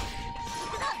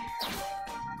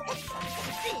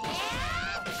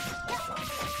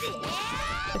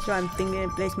 The That's why I'm thinking the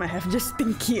place might have just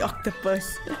stinky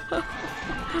octopus.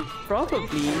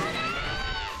 Probably.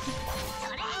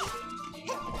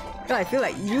 But I feel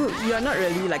like you're not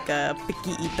really like a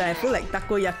picky eater. I feel like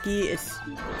takoyaki is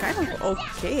kind of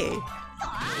okay.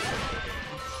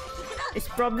 It's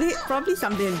probably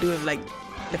something to do with like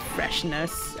the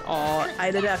freshness or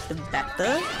either that or the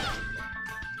batter.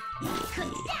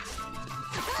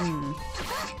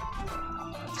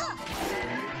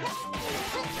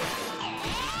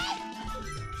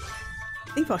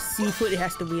 I think for seafood it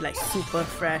has to be like super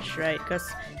fresh, right? Because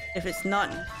if it's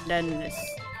not, then it's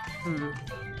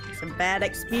a bad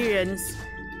experience.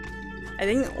 I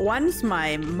think once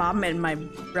my mom and my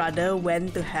brother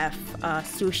went to have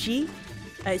sushi.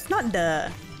 It's the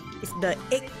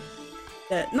egg,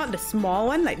 not the small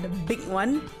one, like the big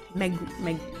one. No,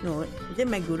 is it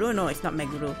Meguro? No, it's not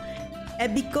Meguro.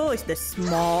 Ebiko is the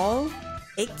small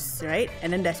eggs, right?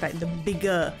 And then there's like the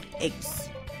bigger eggs.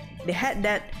 They had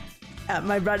that.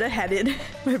 My brother had it.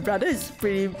 My brother is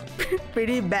pretty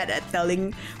bad at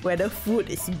telling whether food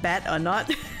is bad or not.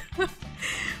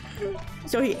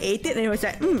 So he ate it and he was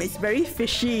like, it's very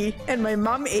fishy. And my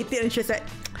mom ate it and she was like,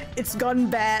 it's gone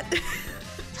bad.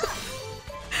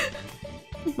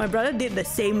 My brother did the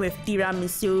same with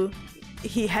tiramisu.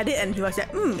 He had it and he was like,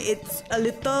 it's a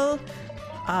little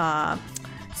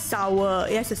sour.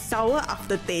 It has a sour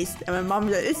aftertaste. And my mom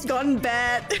was like, it's gone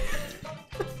bad.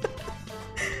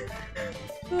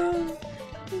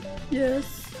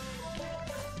 Yes.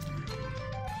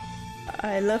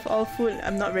 I love all food.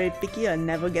 I'm not very picky. I'm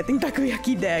never getting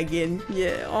takoyaki there again.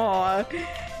 Yeah. Oh,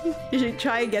 you should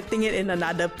try getting it in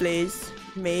another place.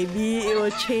 Maybe it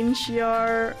will change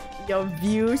your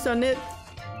views on it.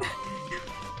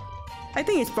 I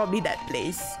think it's probably that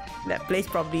place. That place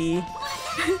probably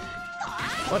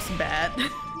was bad.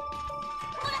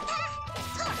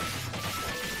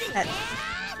 At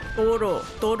Toro.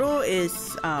 Toro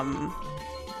is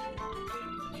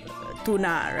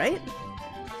tuna, right?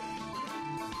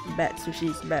 Bad sushi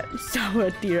is bad.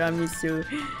 Sour tiramisu.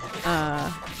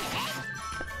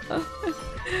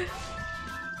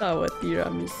 Sour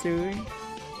tiramisu.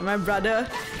 My brother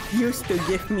used to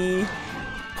give me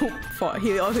poop for.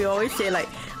 He always say like,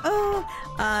 oh,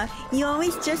 you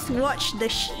always just watch the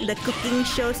cooking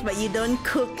shows, but you don't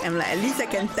cook. I'm like, at least I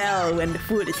can tell when the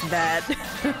food is bad.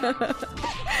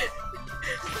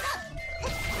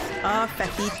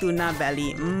 Fatty tuna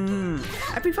belly.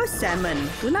 I prefer salmon.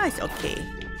 Tuna is okay.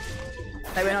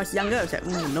 Like when I was younger, I was like,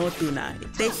 no tuna.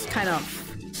 It tastes kind of,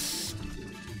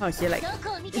 how to say, like,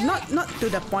 not to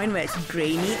the point where it's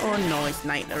grainy. Oh no, it's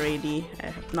night already. I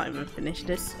have not even finished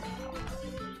this.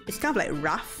 It's kind of like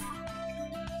rough.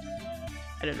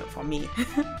 I don't know, for me.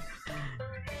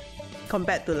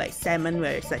 Compared to like salmon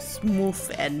where it's like smooth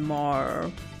and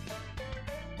more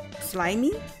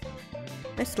slimy.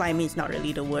 Slimy is not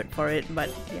really the word for it, but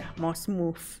yeah, more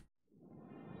smooth.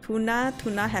 Tuna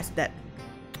has that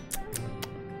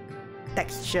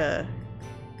texture.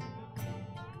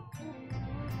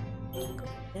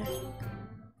 Yeah.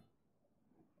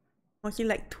 Mostly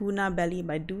like tuna belly,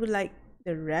 but I do like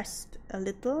the rest a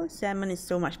little. Salmon is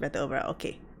so much better overall.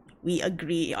 Okay, we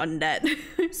agree on that.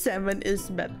 Salmon is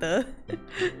better.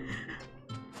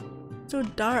 So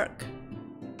dark.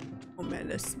 Oh man,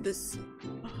 this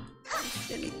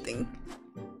anything.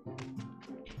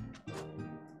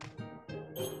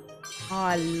 Oh,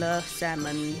 I love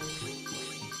salmon.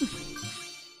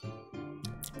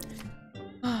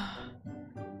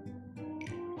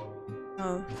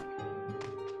 Oh,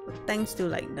 thanks to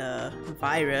like the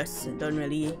virus, don't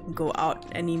really go out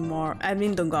anymore. I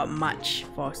mean, don't go out much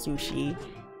for sushi.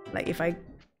 Like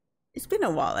it's been a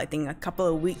while. I think a couple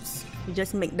of weeks. You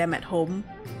just make them at home.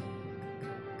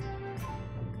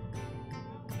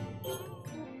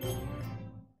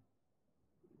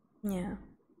 Yeah,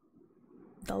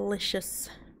 delicious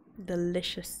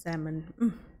salmon.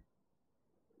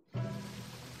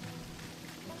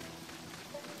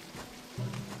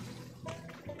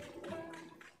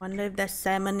 Wonder if there's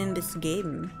salmon in this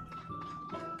game.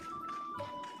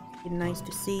 Be nice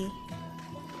to see.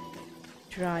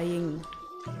 Drying.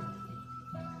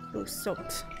 So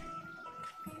soaked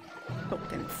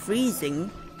and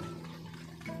freezing.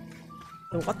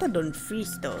 The water don't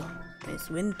freeze though. It's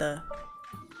winter.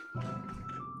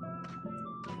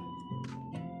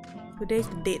 Today's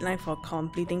the deadline for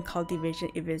completing cultivation.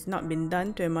 If it's not been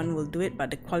done, 21 will do it,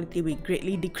 but the quality will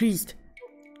greatly decreased.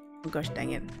 Oh gosh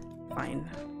dang it. Fine.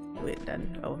 Do it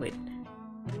then. Oh wait.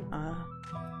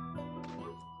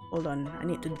 Hold on. I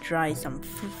need to dry some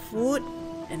food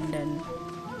and then...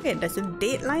 Okay, there's a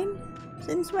deadline?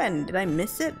 Since when? Did I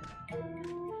miss it?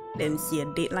 Didn't see a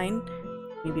deadline.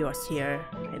 Maybe it was here.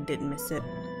 I did miss it.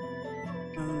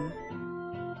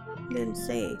 Didn't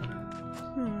say.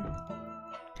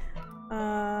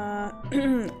 I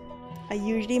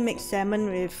usually make salmon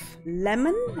with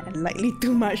lemon and lightly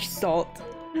too much salt.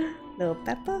 Little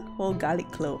pepper, whole garlic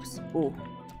cloves. Oh.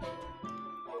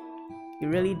 You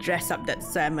really dress up that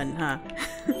salmon, huh?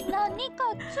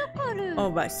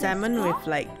 Oh, but salmon with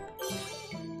like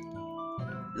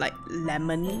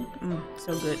lemon.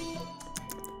 So good.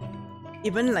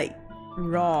 Even like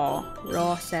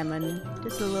raw salmon.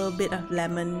 Just a little bit of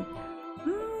lemon.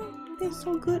 They're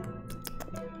so good.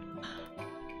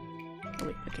 Oh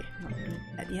wait, okay, not doing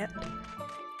that yet.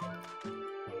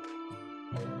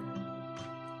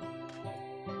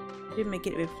 You make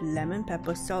it with lemon,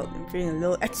 pepper, salt, and bring a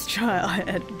little extra. I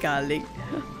add garlic.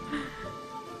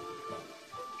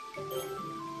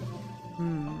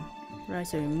 Right,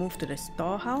 so we move to the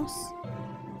storehouse.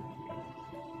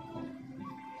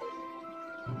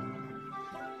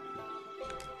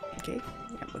 Okay,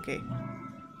 yep, okay.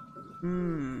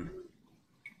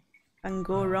 Can't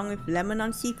go wrong with lemon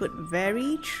on seafood.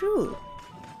 Very true.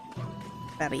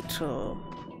 Very true.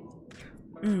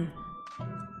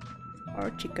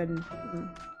 Or chicken.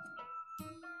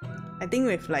 I think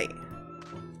with like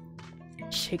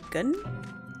chicken,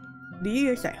 do you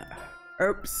use like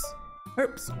herbs,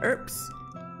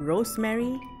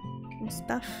 rosemary and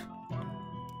stuff?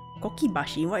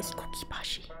 Kokibashi. What is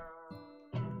kokibashi?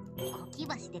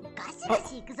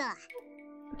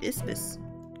 What is this?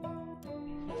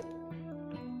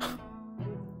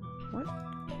 What?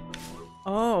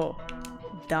 Oh,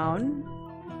 down,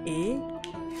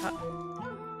 up.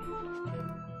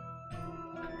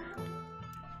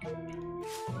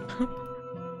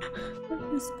 What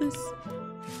is this?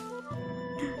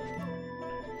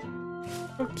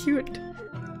 So cute.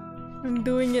 I'm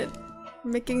doing it.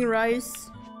 Making rice.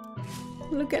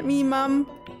 Look at me, Mom.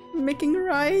 Making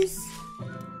rice.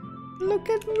 Look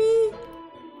at me.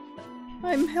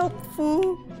 I'm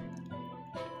helpful.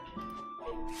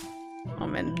 Oh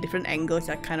man, different angles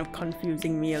are kind of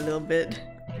confusing me a little bit.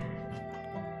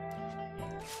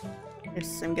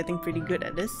 Yes, I'm getting pretty good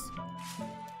at this.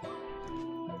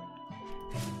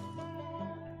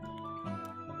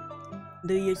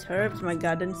 Do you use herbs? My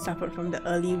garden suffered from the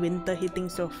early winter hitting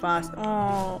so fast.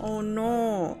 Oh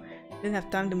no. Didn't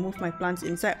have time to move my plants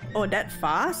inside. Oh, that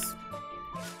fast?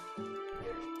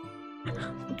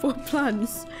 Poor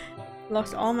plants.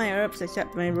 Lost all my herbs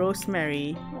except my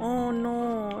rosemary. Oh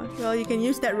no. Well, you can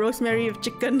use that rosemary with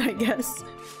chicken, I guess.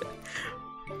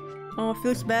 Oh,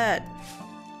 feels bad.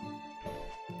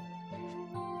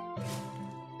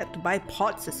 Had to buy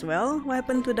pots as well. What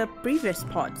happened to the previous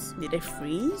pots? Did they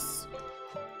freeze?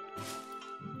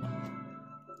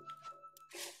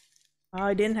 Oh,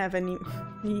 I didn't have any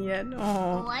yet.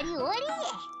 Oh.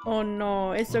 Oh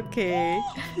no, it's okay.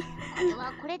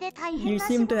 You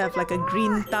seem to have like a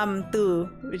green thumb too,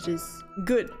 which is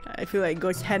good. I feel like it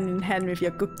goes hand in hand with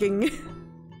your cooking.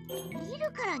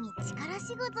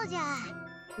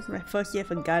 It's my first year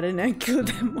for garden and I killed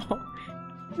them all.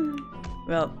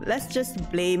 Well, let's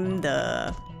just blame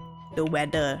the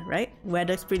weather, right?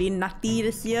 Weather's pretty nutty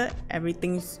this year.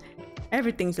 Everything's a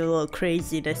little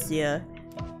crazy this year.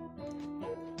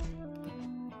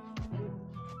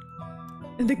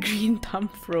 The green thumb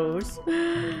froze.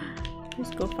 Let's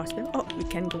go faster. Oh, we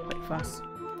can go quite fast.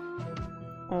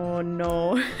 Oh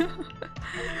no.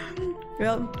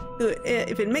 Well,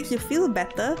 if it makes you feel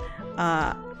better,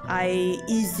 I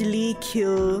easily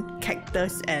kill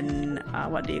cactus and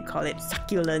what do you call it?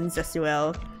 Succulents as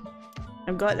well.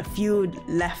 I've got a few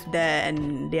left there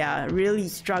and they are really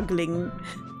struggling.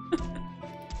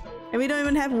 And we don't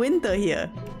even have winter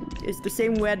here. It's the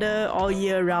same weather all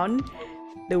year round.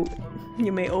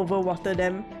 You may overwater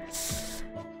them.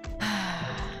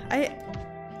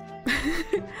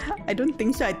 I don't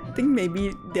think so. I think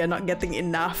maybe they're not getting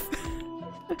enough.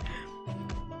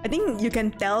 I think you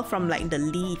can tell from like the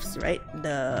leaves, right?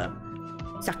 The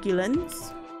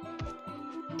succulents.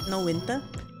 No winter.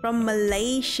 From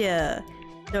Malaysia.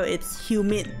 So it's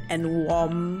humid and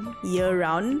warm year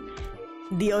round.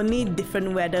 The only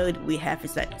different weather we have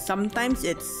is that sometimes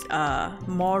it's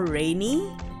more rainy.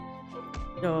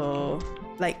 So,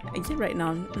 like, is it right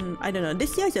now? I don't know.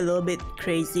 This year is a little bit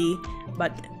crazy, but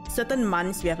certain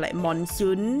months we have like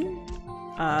monsoon.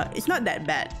 It's not that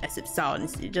bad as it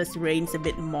sounds. It just rains a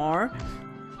bit more.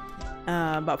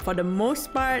 But for the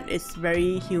most part, it's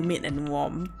very humid and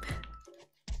warm.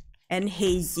 And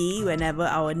hazy whenever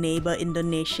our neighbor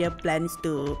Indonesia plans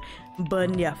to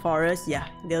burn their forest. Yeah,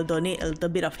 they'll donate a little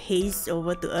bit of haze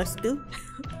over to us too.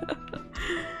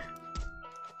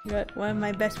 Got one of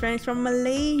my best friends from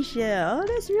Malaysia. Oh,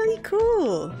 that's really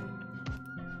cool.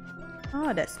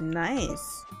 Oh, that's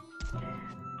nice.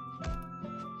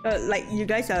 Like you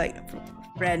guys are like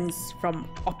friends from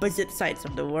opposite sides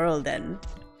of the world then.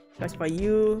 Because for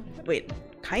you, wait,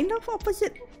 kind of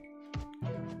opposite?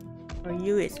 For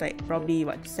you, it's like probably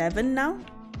what, 7 now?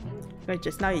 Because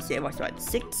just now you said it was what,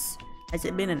 6? Has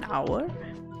it been an hour?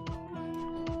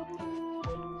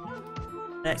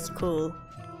 That's cool.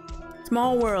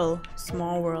 Small world,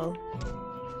 small world.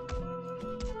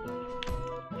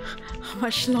 How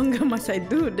much longer must I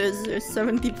do this? There's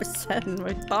 70%.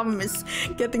 My thumb is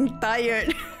getting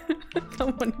tired.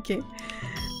 Come on, game.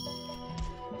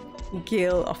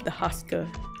 Gale of the Husker.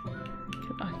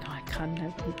 Oh no, I can't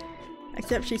have it.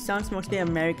 Except she sounds mostly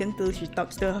American till she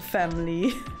talks to her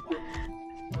family.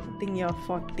 I think you're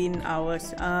 14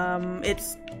 hours.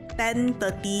 It's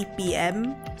 10:30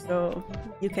 p.m. So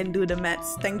you can do the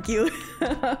maths. Thank you.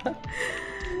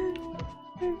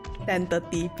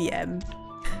 10:30 p.m.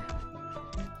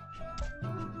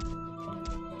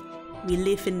 We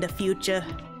live in the future.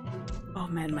 Oh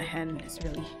man, my hand is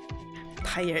really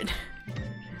tired.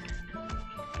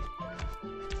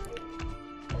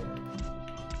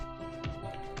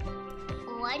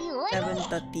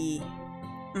 7:30.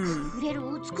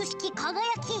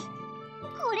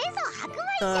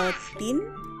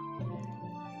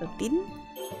 13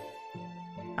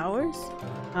 hours?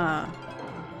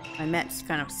 My maths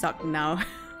kind of suck now.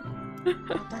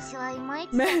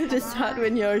 Maths is hard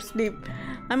when you're asleep.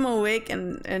 I'm awake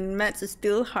and maths is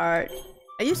still hard.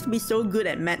 I used to be so good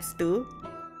at maths too,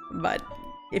 but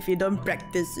if you don't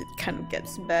practice, it kind of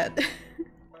gets bad.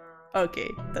 Okay,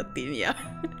 13, yeah.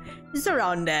 It's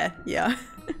around there, yeah.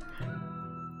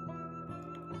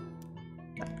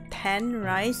 10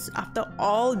 rice. After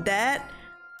all that,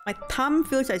 my thumb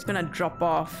feels like it's gonna drop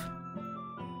off.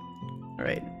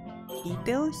 Alright,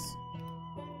 details?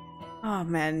 Oh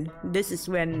man, this is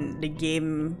when the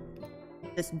game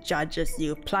just judges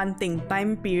you. Planting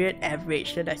time period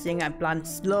average. So they're saying I plant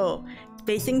slow.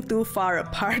 Spacing too far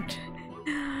apart.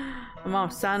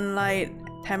 Amount of sunlight,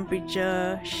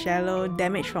 temperature, shallow,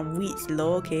 damage from weeds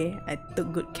low. Okay, I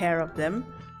took good care of them.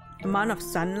 Amount of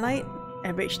sunlight,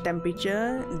 average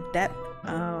temperature, depth,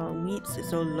 weeds is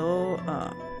so low.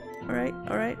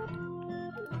 Alright.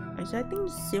 So I think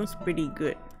it seems pretty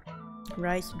good.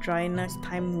 Rice dryness,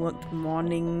 time worked,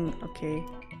 morning. Okay,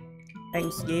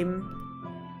 thanks game.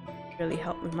 Really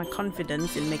helped with my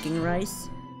confidence in making rice.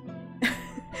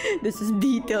 This is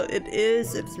detailed. It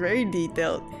is. It's very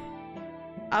detailed.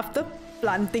 After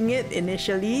planting it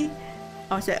initially,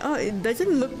 I was like, oh, it doesn't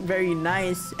look very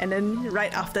nice. And then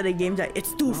right after the game's like,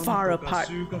 it's too far apart.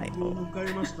 Like, oh.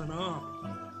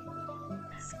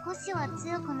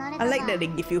 I like that they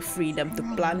give you freedom to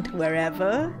plant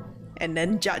wherever and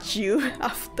then judge you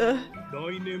after.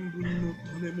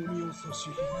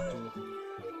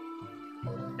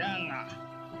 だが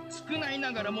少ない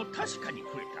ながらも確かに増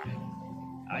え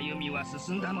た。歩みは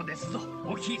進んだのですぞ、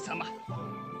おひいさま。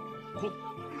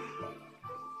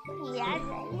やだ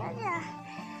や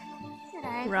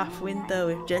だ。Rough winter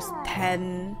with just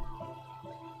 10,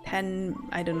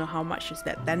 I don't know how much is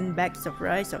that, 10 bags of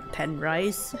rice or 10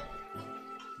 rice.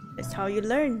 That's how you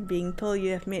learn. Being told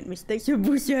you have made mistakes will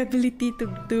boost your ability to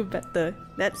do better.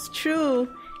 That's true.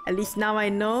 At least now I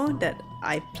know that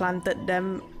I planted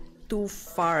them too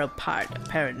far apart,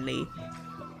 apparently.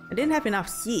 I didn't have enough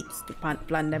seeds to plant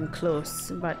them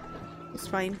close, but it's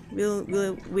fine. We'll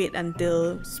wait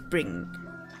until spring.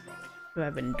 What do I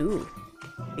even do?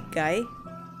 Big guy?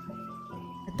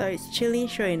 I thought it's chilly.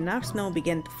 Sure enough, snow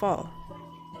began to fall.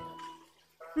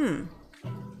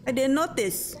 I didn't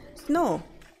notice. Snow.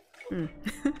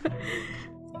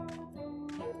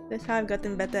 That's how I've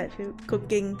gotten better at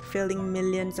cooking, failing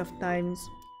millions of times.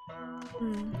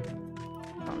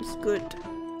 Sounds good.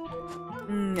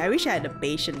 I wish I had the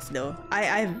patience though.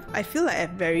 I feel like I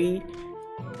have very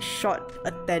short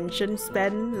attention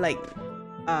span. Like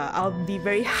I'll be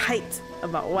very hyped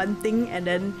about one thing and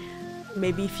then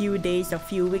maybe few days or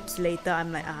few weeks later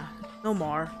I'm like, no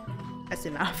more. That's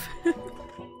enough.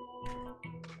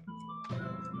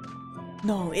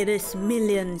 No, it is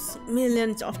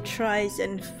millions of tries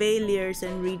and failures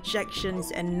and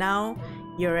rejections, and now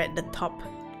you're at the top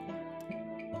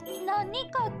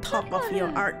of your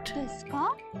art. Yes.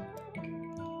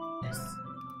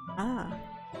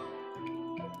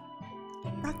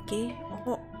 Sake.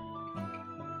 Oh,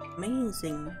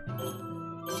 amazing.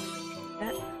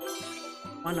 That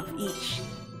one of each.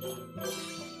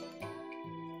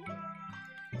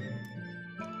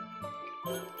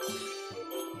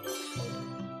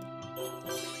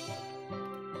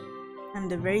 I'm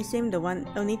the very same. The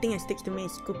only thing that sticks to me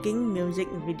is cooking, music,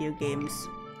 and video games.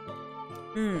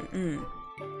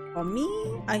 For me,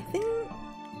 I think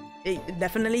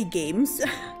definitely games.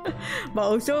 But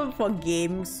also for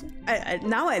games,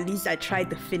 now at least I try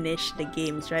to finish the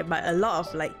games, right? But a lot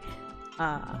of like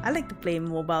I like to play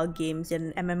mobile games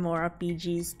and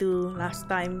MMORPGs too. Last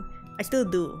time I still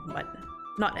do, but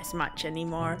not as much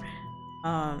anymore.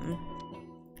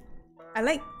 I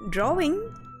like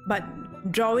drawing, but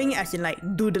drawing as in like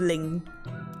doodling,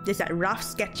 just like rough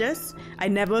sketches. I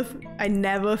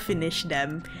never finish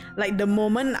them. Like the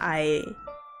moment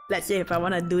let's say if I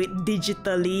want to do it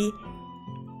digitally,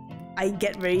 I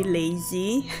get very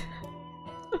lazy.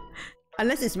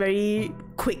 Unless it's very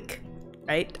quick,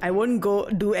 right? I won't go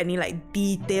do any like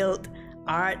detailed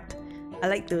art. I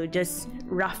like to just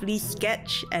roughly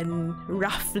sketch and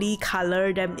roughly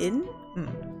color them in.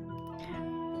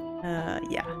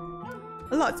 Yeah,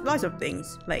 lots of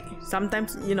things. Like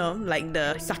sometimes, you know, like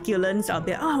the succulents, I'll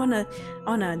be like, oh, I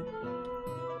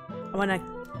wanna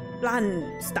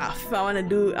plant stuff. I wanna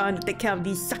take care of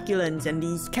these succulents and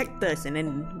these cactus, and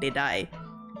then they die.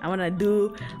 I wanna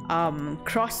do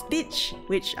cross stitch,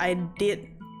 which I did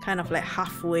kind of like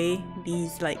halfway.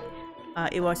 These like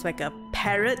it was like a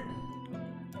parrot,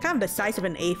 kind of the size of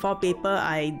an A4 paper.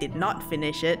 I did not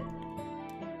finish it,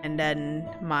 and then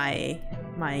my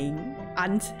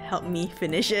aunt helped me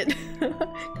finish it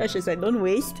because she's like, don't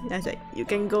waste. And I was like, you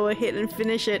can go ahead and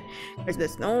finish it because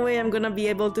there's no way I'm gonna be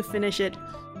able to finish it.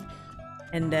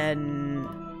 And then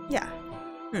yeah,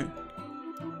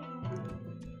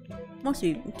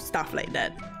 mostly stuff like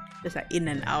that, just like in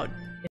and out.